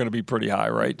to be pretty high,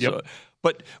 right? Yep. So,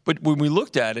 but when we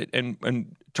looked at it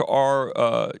and to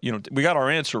our, we got our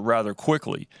answer rather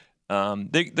quickly.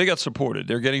 They got supported.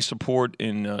 They're getting support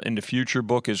in the future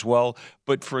book as well.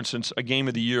 But for instance, a game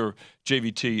of the year,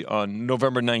 JVT, on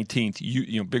November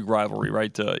 19th, big rivalry,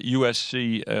 right?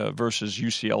 USC versus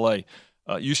UCLA.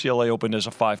 UCLA opened as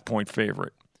a 5-point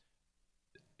favorite.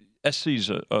 SC's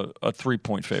a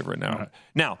 3-point favorite now. Right.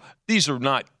 Now, these are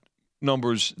not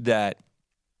numbers that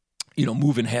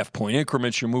move in half-point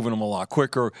increments. You're moving them a lot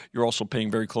quicker. You're also paying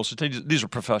very close attention. These are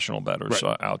professional bettors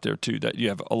out there, too, that you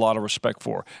have a lot of respect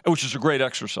for, which is a great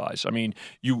exercise. I mean,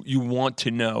 you want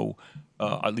to know,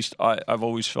 at least I've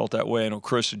always felt that way. I know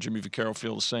Chris and Jimmy Vaccaro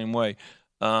feel the same way.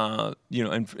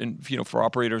 And for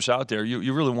operators out there,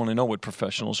 you really want to know what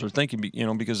professionals are thinking,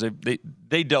 because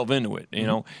they delve into it,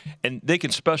 and they can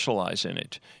specialize in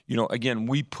it. Again,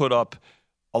 we put up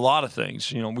a lot of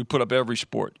things. We put up every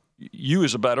sport. You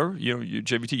as a bettor,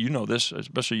 JVT, you know this,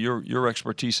 especially your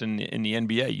expertise in the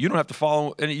NBA. You don't have to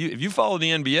follow any. If you follow the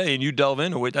NBA and you delve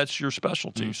into it, that's your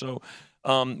specialty. So,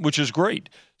 which is great.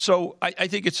 So I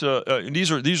think it's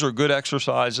these are good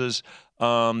exercises.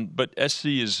 But SC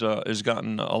has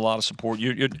gotten a lot of support.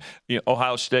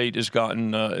 Ohio State has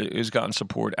gotten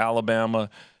support. Alabama,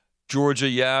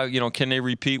 Georgia, can they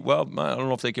repeat? Well, I don't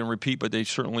know if they can repeat, but they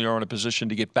certainly are in a position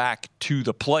to get back to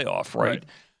the playoff, right?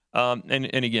 And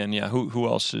again, who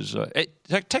else is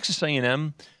Texas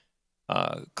A&M,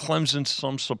 Clemson,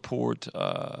 some support.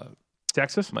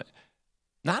 Texas,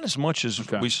 not as much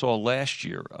as we saw last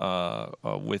year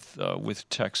with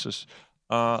Texas.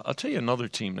 I'll tell you another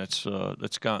team that's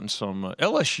gotten some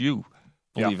LSU,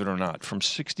 believe it or not, from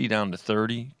 60 down to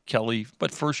 30. Kelly,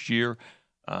 but first year.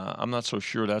 I'm not so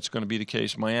sure that's going to be the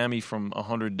case. Miami from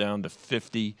 100 down to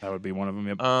 50. That would be one of them.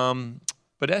 Yep.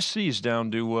 But SC is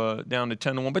down to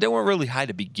 10-1. But they weren't really high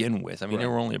to begin with. I mean, they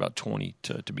were only about 20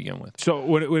 to begin with. So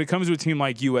when it comes to a team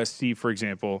like USC, for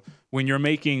example, when you're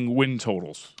making win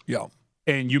totals,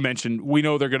 and you mentioned we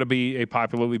know they're going to be a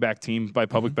popularly backed team by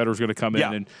public bettors going to come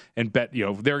in and bet. They're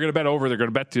going to bet over. They're going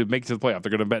to bet to make it to the playoff.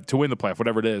 They're going to bet to win the playoff,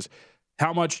 whatever it is.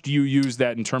 How much do you use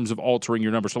that in terms of altering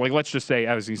your numbers? So, let's just say,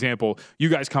 as an example, you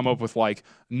guys come up with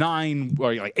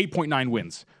 8.9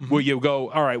 wins. Will you go,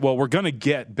 all right, well, we're going to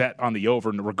get bet on the over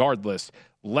regardless.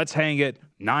 Let's hang it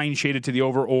 9 shaded to the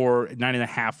over or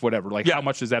 9.5, whatever. How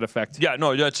much does that affect? Yeah,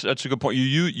 no, that's a good point.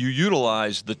 You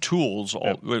utilize the tools,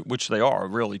 which they are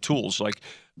really tools.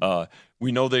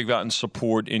 We know they've gotten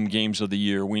support in games of the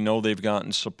year. We know they've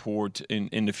gotten support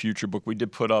in the future book. We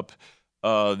did put up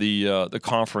the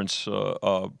conference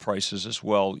prices as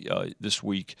well this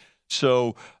week.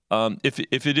 So if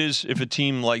a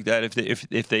team like that,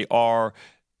 if they are,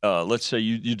 let's say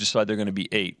you decide they're going to be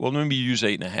 8, well, maybe you use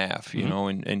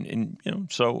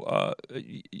 8.5. So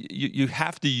you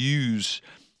have to use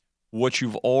what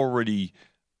you've already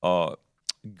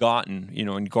gotten,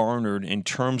 and garnered in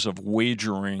terms of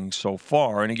wagering so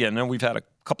far. And again, then we've had a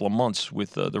couple of months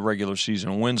with the regular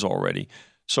season wins already.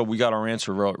 So we got our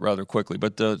answer rather quickly,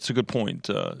 but it's a good point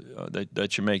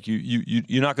that you make.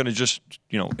 You're not going to just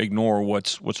ignore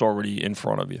what's already in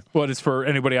front of you. Well, it's for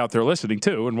anybody out there listening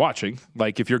too and watching.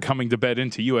 If you're coming to bet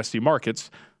into USC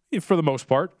markets, for the most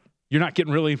part, you're not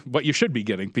getting really what you should be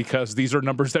getting because these are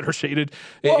numbers that are shaded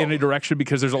in a direction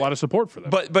because there's a lot of support for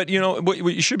them. But what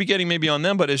you should be getting maybe on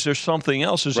them. But is there something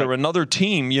else? Is there another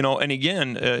team? And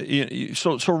again,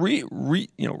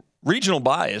 regional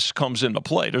bias comes into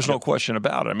play. There's no question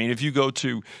about it. I mean, if you go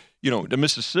to, to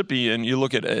Mississippi and you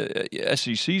look at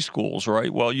SEC schools,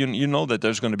 right? Well, you know that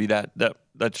there's going to be that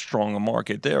strong a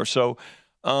market there. So,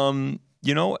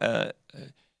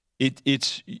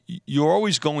 you're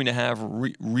always going to have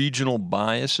regional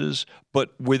biases,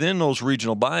 but within those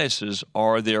regional biases,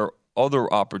 are there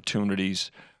other opportunities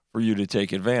for you to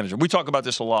take advantage of? We talk about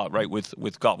this a lot, right?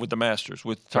 With golf, with the Masters,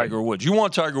 with Tiger Woods. You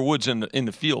want Tiger Woods in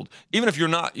the field, even if you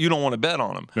don't want to bet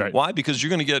on him. Right. Why? Because you're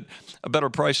going to get a better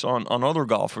price on other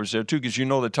golfers there too, because you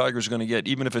know that Tiger's going to get,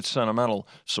 even if it's sentimental,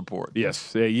 support.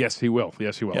 Yes, he will.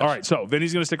 Yes. All right, so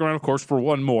Vinny's going to stick around, of course, for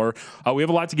one more. We have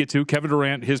a lot to get to. Kevin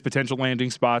Durant, his potential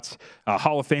landing spots,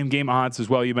 Hall of Fame game odds as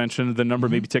well. You mentioned the number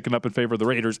maybe ticking up in favor of the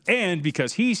Raiders, and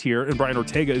because he's here and Brian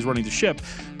Ortega is running the ship,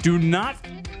 do not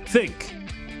think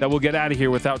that we'll get out of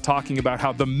here without talking about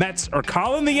how the Mets are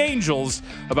calling the Angels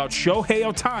about Shohei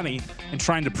Ohtani and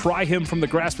trying to pry him from the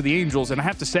grasp of the Angels. And I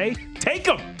have to say, take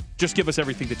him. Just give us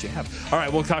everything that you have. All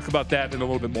right, we'll talk about that in a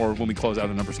little bit more when we close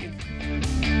out a numbers game.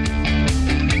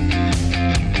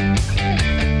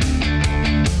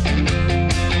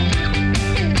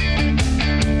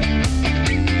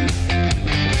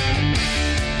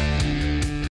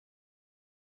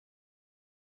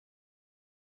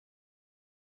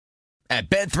 At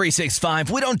Bet365,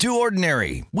 we don't do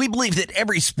ordinary. We believe that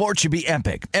every sport should be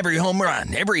epic. Every home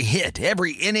run, every hit,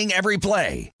 every inning, every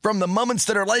play. From the moments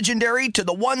that are legendary to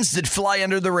the ones that fly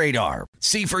under the radar.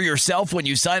 See for yourself when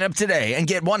you sign up today and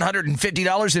get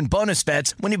 $150 in bonus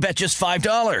bets when you bet just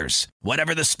 $5.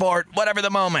 Whatever the sport, whatever the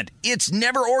moment, it's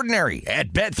never ordinary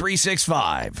at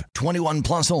Bet365. 21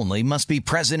 plus only. Must be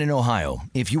present in Ohio.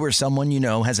 If you or someone you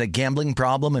know has a gambling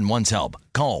problem and wants help,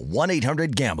 call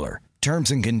 1-800-GAMBLER.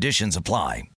 Terms and conditions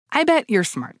apply. I bet you're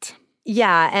smart.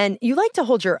 Yeah, and you like to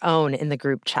hold your own in the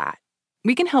group chat.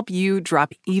 We can help you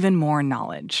drop even more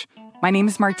knowledge. My name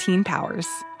is Martine Powers.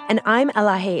 And I'm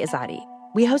Elahe Izadi.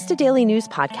 We host a daily news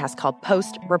podcast called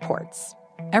Post Reports.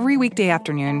 Every weekday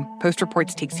afternoon, Post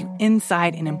Reports takes you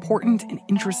inside an important and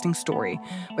interesting story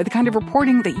with the kind of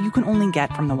reporting that you can only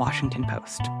get from the Washington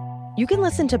Post. You can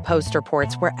listen to Post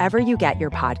Reports wherever you get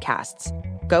your podcasts.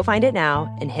 Go find it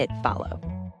now and hit follow.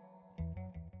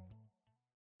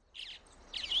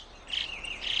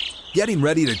 Getting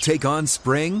ready to take on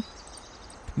spring?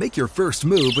 Make your first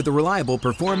move with the reliable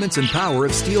performance and power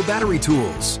of Steel battery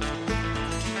tools.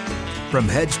 From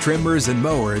hedge trimmers and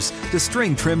mowers to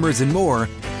string trimmers and more,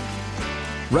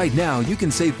 right now you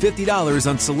can save $50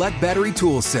 on select battery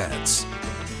tool sets.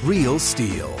 Real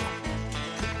STIHL.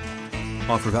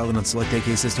 Offer valid on select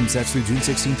AK system sets through June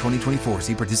 16, 2024.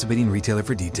 See participating retailer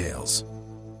for details.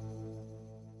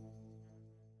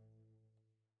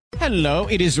 Hello,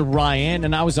 it is Ryan,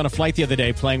 and I was on a flight the other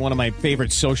day playing one of my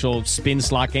favorite social spin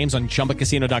slot games on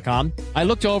ChumbaCasino.com. I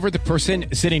looked over at the person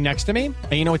sitting next to me,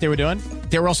 and you know what they were doing?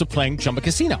 They were also playing Chumba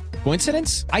Casino.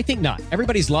 Coincidence? I think not.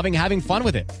 Everybody's loving having fun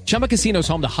with it. Chumba Casino is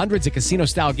home to hundreds of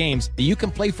casino-style games that you can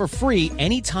play for free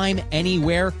anytime,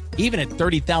 anywhere, even at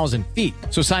 30,000 feet.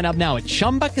 So sign up now at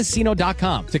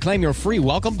ChumbaCasino.com to claim your free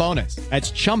welcome bonus.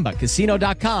 That's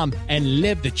ChumbaCasino.com and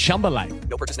live the Chumba life.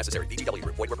 No purchase necessary. VGW.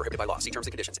 Void where prohibited by law. See terms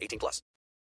and conditions. 18+.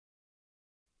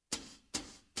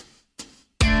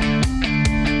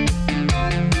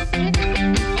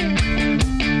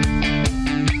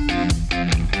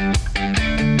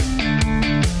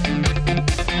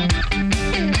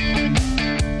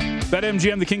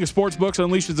 BetMGM, the king of sportsbooks,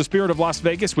 unleashes the spirit of Las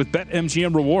Vegas with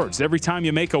BetMGM Rewards. Every time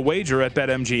you make a wager at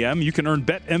BetMGM, you can earn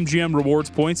BetMGM Rewards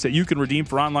points that you can redeem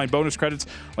for online bonus credits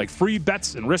like free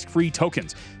bets and risk-free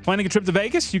tokens. Planning a trip to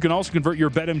Vegas? You can also convert your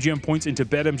BetMGM points into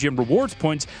BetMGM Rewards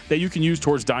points that you can use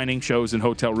towards dining, shows, and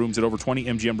hotel rooms at over 20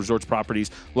 MGM Resorts properties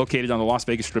located on the Las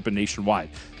Vegas Strip and nationwide.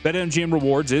 BetMGM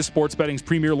Rewards is sports betting's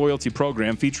premier loyalty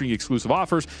program featuring exclusive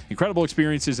offers, incredible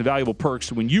experiences, and valuable perks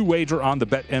when you wager on the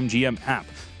BetMGM app.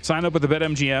 Sign up with the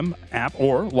BetMGM app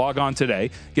or log on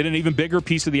today. Get an even bigger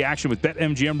piece of the action with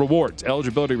BetMGM Rewards.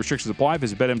 Eligibility restrictions apply.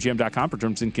 Visit BetMGM.com for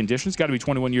terms and conditions. Got to be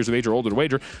 21 years of age or older to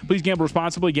wager. Please gamble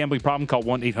responsibly. Gambling problem? Call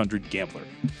 1-800-GAMBLER.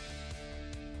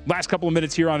 Last couple of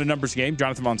minutes here on a numbers game.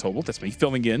 Jonathan Von Tobel, that's me,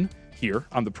 filling in here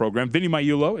on the program. Vinny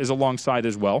Maiulo is alongside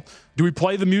as well. Do we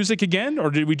play the music again, or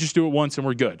did we just do it once and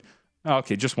we're good?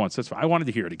 Okay, just once. That's fine. I wanted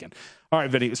to hear it again. All right,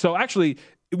 Vinny. So actually,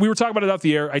 we were talking about it off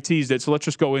the air. I teased it, so let's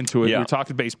just go into it. Yeah. We were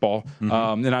talking baseball,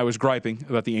 and I was griping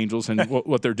about the Angels and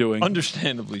what they're doing.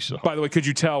 Understandably so. By the way, could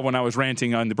you tell when I was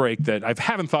ranting on the break that I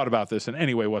haven't thought about this in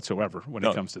any way whatsoever when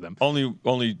it comes to them? Only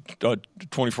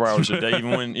 24 hours a day.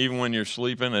 even when you're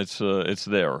sleeping, it's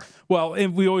there. Well,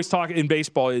 and we always talk in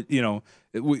baseball.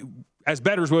 As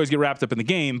bettors, we always get wrapped up in the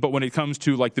game, but when it comes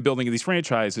to like the building of these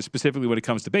franchises, specifically when it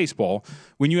comes to baseball,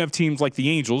 when you have teams like the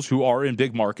Angels who are in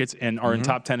big markets and are in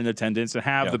top 10 in attendance and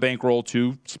have the bankroll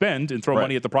to spend and throw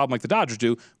money at the problem like the Dodgers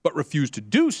do, but refuse to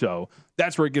do so,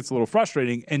 that's where it gets a little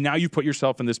frustrating. And now you put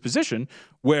yourself in this position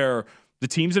where the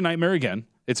team's a nightmare again.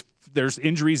 There's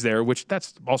injuries there, which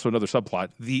that's also another subplot.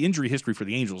 The injury history for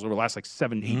the Angels over the last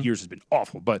 7-8 years has been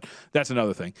awful, but that's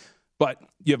another thing. But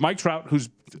you have Mike Trout, who's,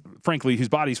 frankly, his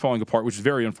body's falling apart, which is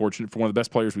very unfortunate for one of the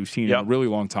best players we've seen in a really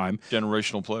long time.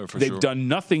 Generational player, for sure. They've done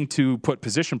nothing to put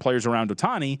position players around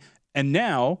Ohtani, and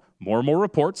now more and more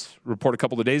reports. A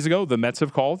couple of days ago, the Mets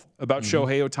have called about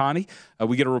Shohei Ohtani.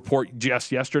 We get a report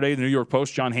just yesterday, the New York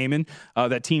Post, John Heyman,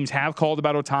 that teams have called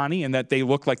about Ohtani and that they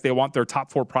look like they want their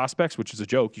top 4 prospects, which is a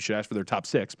joke. You should ask for their top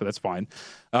 6, but that's fine.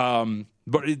 And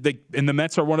the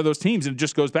Mets are one of those teams, and it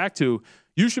just goes back to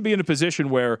you should be in a position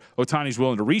where Ohtani's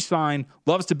willing to re-sign,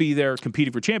 loves to be there,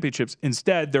 competing for championships.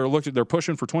 Instead, they're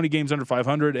pushing for 20 games under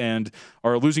 500 and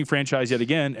are a losing franchise yet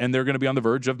again, and they're going to be on the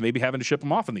verge of maybe having to ship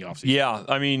them off in the offseason. Yeah,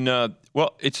 I mean,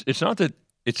 it's not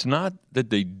that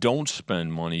they don't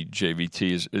spend money.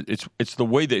 JVT it's the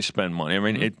way they spend money. I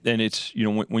mean, it's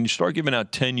when you start giving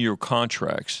out 10-year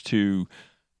contracts to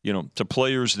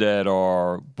players that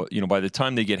are, by the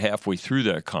time they get halfway through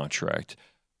that contract,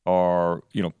 are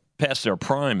past their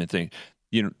prime and things.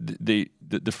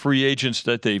 The free agents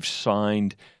that they've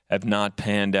signed have not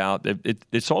panned out.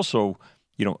 It's also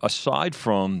aside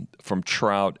from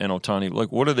Trout and Ohtani,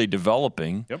 like what are they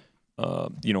developing? Yep.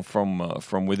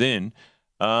 From within.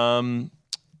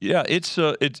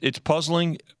 It's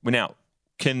puzzling. Now,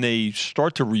 can they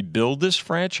start to rebuild this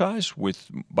franchise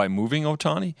by moving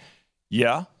Ohtani?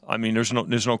 Yeah, I mean, there's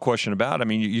no question about it. I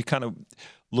mean, you kind of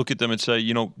look at them and say,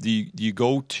 you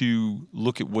go to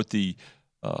look at what the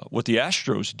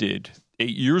Astros did 8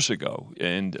 years ago,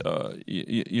 and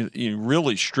you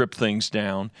really strip things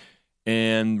down.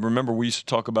 And remember, we used to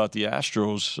talk about the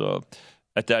Astros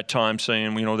at that time,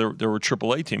 saying they were a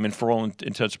AAA team, and for all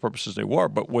intents and purposes they were.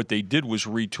 But what they did was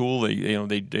retool.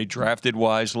 They drafted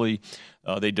wisely,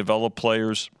 they developed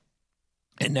players,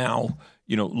 and now.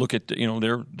 Look at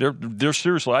they're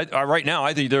seriously. Right now,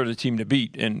 I think they're the team to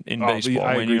beat in baseball.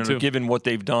 I agree too. Given what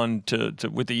they've done to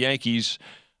with the Yankees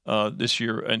this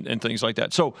year and things like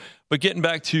that. So, but getting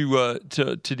back to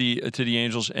the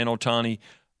Angels and Ohtani,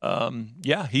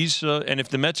 he's and if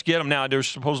the Mets get him now,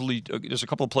 there's a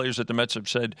couple of players that the Mets have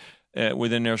said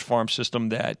within their farm system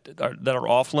that are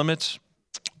off limits.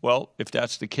 Well, if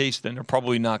that's the case, then they're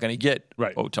probably not going to get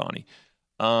Ohtani.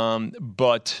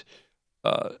 But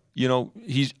I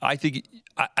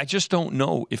just don't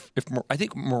know if I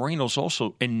think Moreno's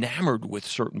also enamored with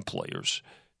certain players,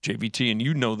 JVT, and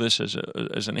you know this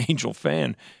as an Angel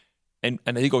fan, and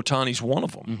I think Ohtani's one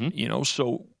of them.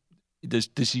 So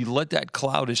does he let that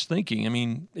cloud his thinking? I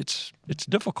mean, it's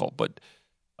difficult, but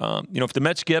if the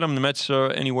Mets get him, the Mets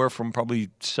are anywhere from probably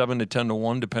 7 to 10 to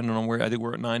 1, depending on where. I think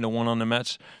we're at 9 to 1 on the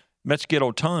Mets. Mets get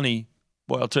Ohtani.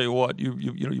 Well, I'll tell you what,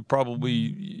 you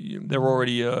probably they're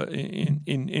already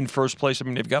in first place. I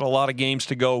mean, they've got a lot of games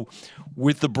to go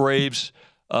with the Braves,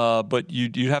 but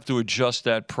you have to adjust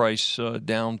that price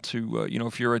down to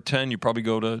if you're at 10, you probably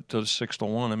go to 6 to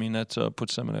 1. I mean, that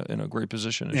puts them in a great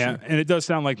position. Yeah, and it does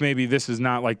sound like maybe this is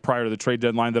not like prior to the trade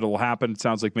deadline that it will happen. It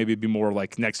sounds like maybe it'd be more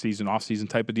like next season, off season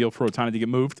type of deal for Ohtani to get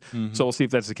moved. Mm-hmm. So we'll see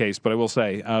if that's the case. But I will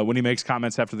say, when he makes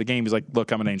comments after the game, he's like,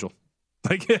 "Look, I'm an Angel."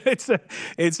 Like it's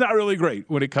not really great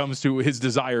when it comes to his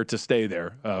desire to stay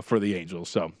there for the Angels.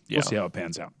 So we'll see how it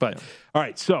pans out. But all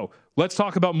right, so let's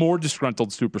talk about more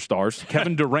disgruntled superstars.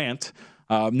 Kevin Durant.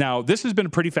 Now, this has been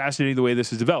pretty fascinating the way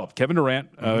this has developed. Kevin Durant,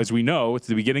 as we know, at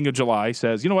the beginning of July,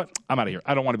 says, "You know what? I'm out of here.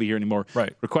 I don't want to be here anymore."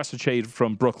 Right. Requests a trade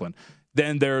from Brooklyn.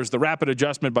 Then there's the rapid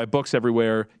adjustment by books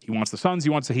everywhere. He wants the Suns. He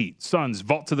wants the Heat. Suns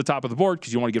vault to the top of the board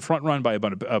because you want to get front run by a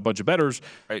bunch of bettors.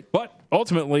 Right. But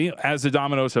ultimately, as the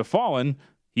dominoes have fallen,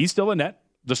 he's still in net.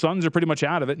 The Suns are pretty much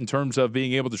out of it in terms of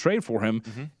being able to trade for him.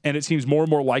 Mm-hmm. And it seems more and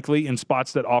more likely in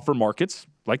spots that offer markets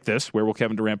like this, where will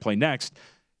Kevin Durant play next?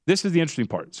 This is the interesting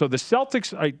part. So the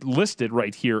Celtics are listed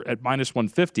right here at minus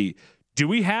 150.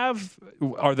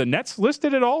 Are the Nets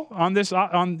listed at all on this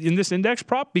in this index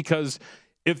prop? Because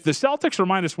if the Celtics are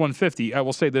minus 150, I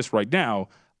will say this right now,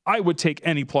 I would take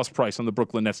any plus price on the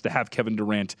Brooklyn Nets to have Kevin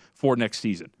Durant for next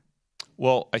season.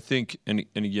 Well, I think, and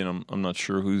again, I'm not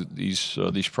sure who these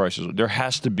prices are. There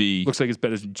has to be. Looks like it's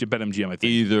BetMGM, I think.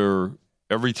 Either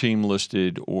every team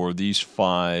listed or these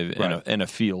five and a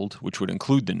field, which would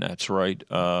include the Nets, right?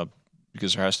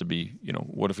 Because there has to be,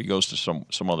 what if he goes to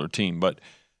some other team? But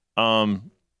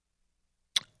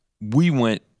we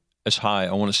went as high,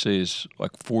 I want to say, is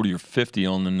like 40 or 50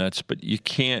 on the Nets, but you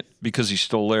can't, because he's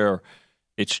still there,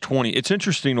 it's 20. It's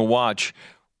interesting to watch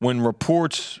when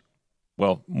reports,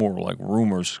 well, more like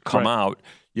rumors, come out.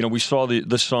 We saw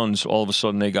the Suns, all of a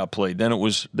sudden they got played. Then it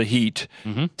was the Heat,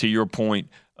 to your point.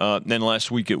 Then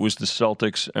last week it was the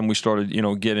Celtics, and we started,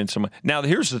 getting some. Now,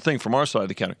 here's the thing from our side of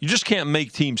the counter. You just can't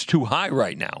make teams too high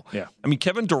right now. Yeah. I mean,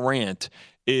 Kevin Durant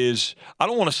is, I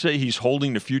don't want to say he's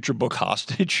holding the future book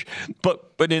hostage,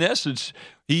 but in essence,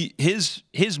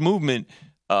 his movement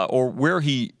or where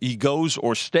he goes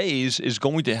or stays is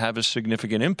going to have a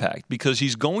significant impact because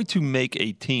he's going to make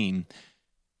a team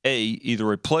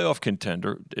either a playoff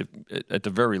contender at the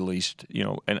very least,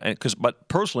 but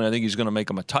personally I think he's going to make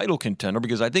him a title contender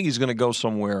because I think he's going to go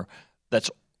somewhere that's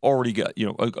already got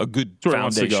a good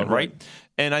foundation, right?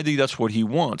 And I think that's what he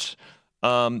wants.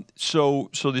 So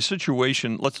the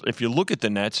situation, if you look at the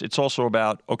Nets, it's also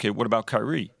about, okay, what about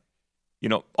Kyrie?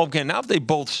 Okay, now if they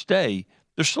both stay,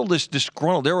 they're still this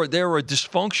disgruntled. They're a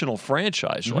dysfunctional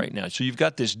franchise right now. So you've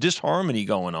got this disharmony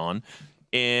going on,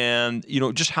 and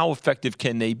just how effective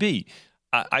can they be?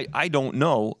 I don't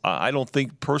know. I don't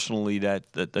think personally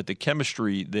that the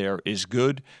chemistry there is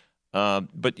good,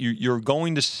 but you're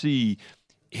going to see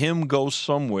him go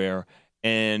somewhere,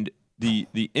 and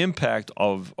the impact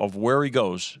of where he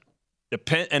goes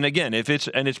and again,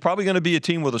 it's probably going to be a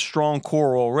team with a strong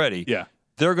core already. Yeah.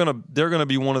 They're gonna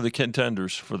be one of the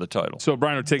contenders for the title. So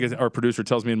Brian Ortega, our producer,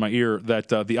 tells me in my ear that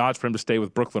the odds for him to stay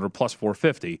with Brooklyn are plus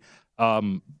 450.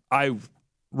 I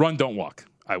run, don't walk,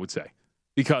 I would say.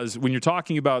 Because when you're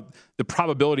talking about the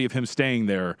probability of him staying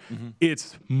there,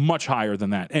 it's much higher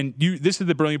than that. And this is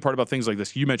the brilliant part about things like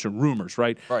this. You mentioned rumors,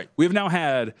 right? Right. We have now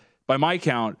had, by my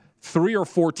count, 3 or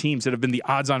 4 teams that have been the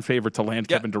odds-on favorite to land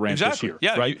Kevin Durant this year.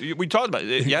 Yeah, right? We talked about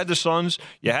it. You had the Suns,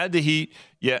 you had the Heat,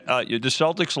 the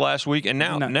Celtics last week, and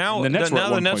now the Nets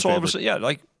all of a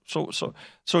sudden,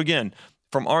 so again,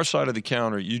 from our side of the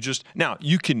counter, you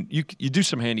do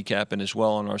some handicapping as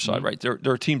well on our side, right? There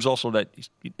are teams also that,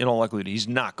 in all likelihood, he's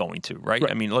not going to, right?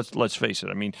 I mean, let's face it.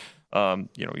 I mean,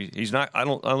 he's not. I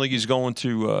don't think he's going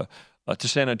to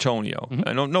San Antonio.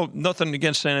 I don't know nothing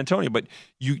against San Antonio, but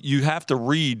you have to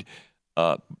read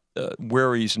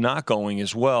where he's not going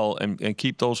as well and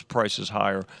keep those prices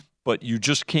higher. But you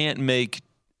just can't make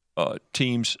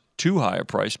teams too high a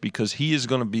price because he is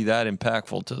going to be that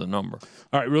impactful to the number.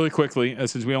 All right, really quickly,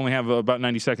 since we only have about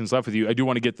 90 seconds left with you, I do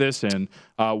want to get this in.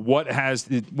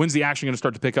 When's the action going to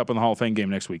start to pick up in the Hall of Fame game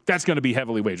next week? That's going to be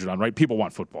heavily wagered on, right? People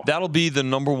want football. That'll be the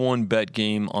number one bet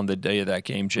game on the day of that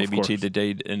game, JBT,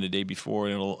 the day before.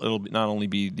 It'll not only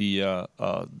be the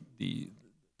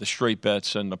straight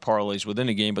bets and the parlays within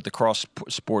the game, but the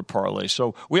cross-sport parlays.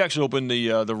 So we actually opened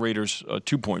the Raiders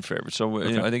 2-point favorite. So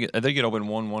I think it opened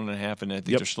 1.5, and I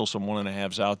think there's still some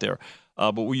 1.5s out there.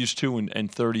 But we use 2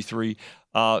 and 33.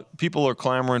 People are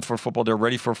clamoring for football. They're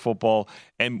ready for football,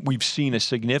 and we've seen a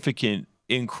significant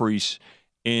increase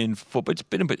in football.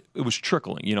 It was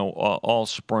trickling, all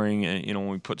spring, and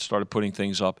when we started putting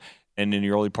things up. And in the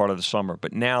early part of the summer.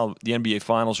 But now the NBA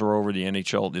Finals are over, the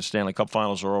NHL, the Stanley Cup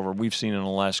Finals are over. We've seen in the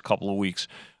last couple of weeks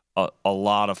a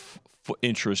lot of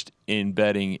interest in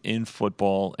betting in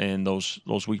football and those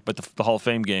weeks. But the Hall of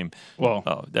Fame game,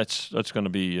 that's going to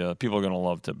be people are going to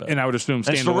love to bet. And I would assume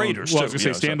standalone. The Raiders. Well, I was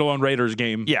going to say standalone Raiders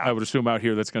game. Yeah, I would assume out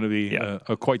here that's going to be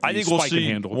quite the I think spike we'll see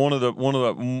in handle. One of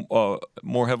the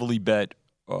more heavily bet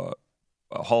Hall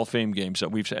of Fame games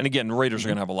that we've seen. And again, the Raiders are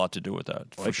going to have a lot to do with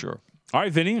that for sure. All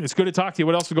right, Vinny, it's good to talk to you.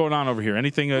 What else is going on over here?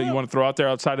 Anything you want to throw out there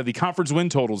outside of the conference win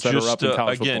totals that are up in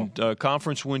college football?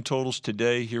 Conference win totals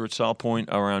today here at South Point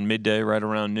around midday, right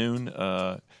around noon,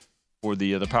 for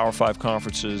the Power 5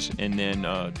 conferences, and then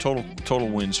total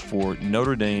wins for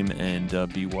Notre Dame and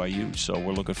BYU. So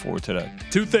we're looking forward to that.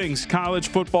 2 things. College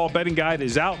football betting guide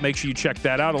is out. Make sure you check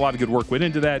that out. A lot of good work went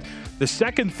into that. The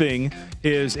second thing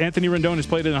is Anthony Rendon has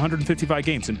played in 155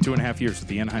 games in 2.5 years with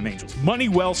the Anaheim Angels. Money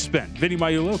well spent. Vinny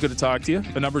Magliulo, good to talk to you.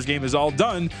 The numbers game is all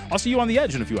done. I'll see you on the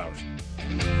edge in a few hours.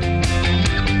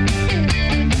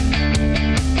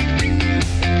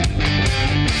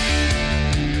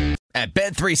 At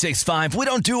Bet365, we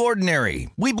don't do ordinary.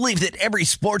 We believe that every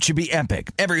sport should be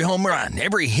epic. Every home run,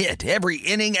 every hit, every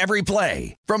inning, every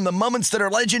play. From the moments that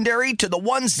are legendary to the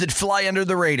ones that fly under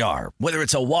the radar. Whether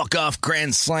it's a walk-off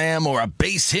grand slam or a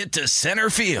base hit to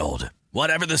center field.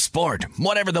 Whatever the sport,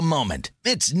 whatever the moment.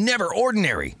 It's never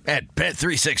ordinary at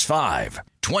Bet365.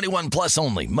 21 plus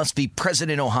only. Must be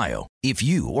present in Ohio. If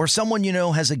you or someone you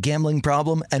know has a gambling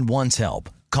problem and wants help,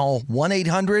 call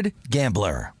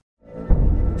 1-800-GAMBLER.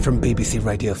 From BBC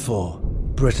Radio 4,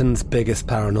 Britain's biggest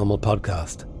paranormal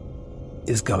podcast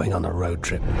is going on a road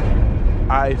trip.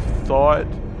 I thought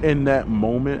in that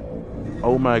moment,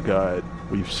 oh my God,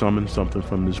 we've summoned something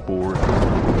from this board.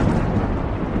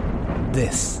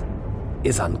 This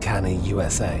is Uncanny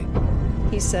USA.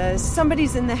 He says,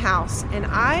 somebody's in the house, and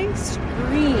I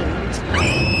screamed.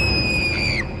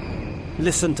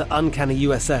 Listen to Uncanny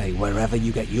USA wherever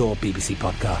you get your BBC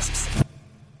podcasts,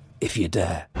 if you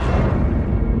dare.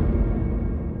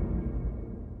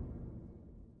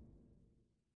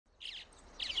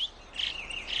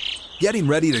 Getting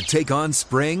ready to take on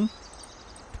spring?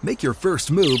 Make your first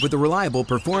move with the reliable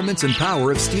performance and power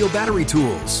of Steel battery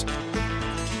tools.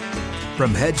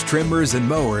 From hedge trimmers and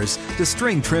mowers to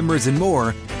string trimmers and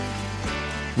more,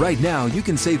 right now you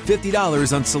can save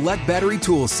 $50 on select battery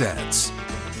tool sets.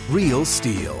 Real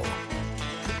Steel.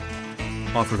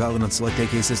 Offer valid on select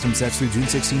AK system sets through June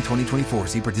 16, 2024.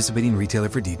 See participating retailer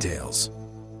for details.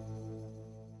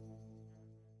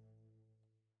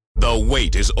 The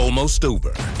wait is almost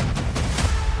over.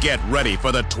 Get ready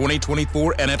for the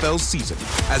 2024 NFL season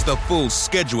as the full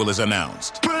schedule is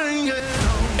announced.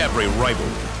 Every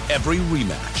rivalry, every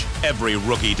rematch, every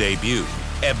rookie debut,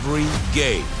 every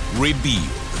game revealed.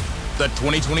 The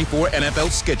 2024 NFL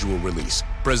schedule release,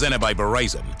 presented by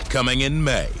Verizon, coming in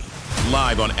May.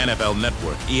 Live on NFL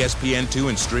Network, ESPN2,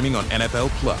 and streaming on NFL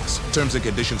Plus. Terms and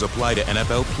conditions apply to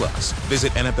NFL Plus.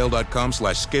 Visit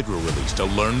NFL.com/schedule release to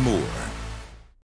learn more.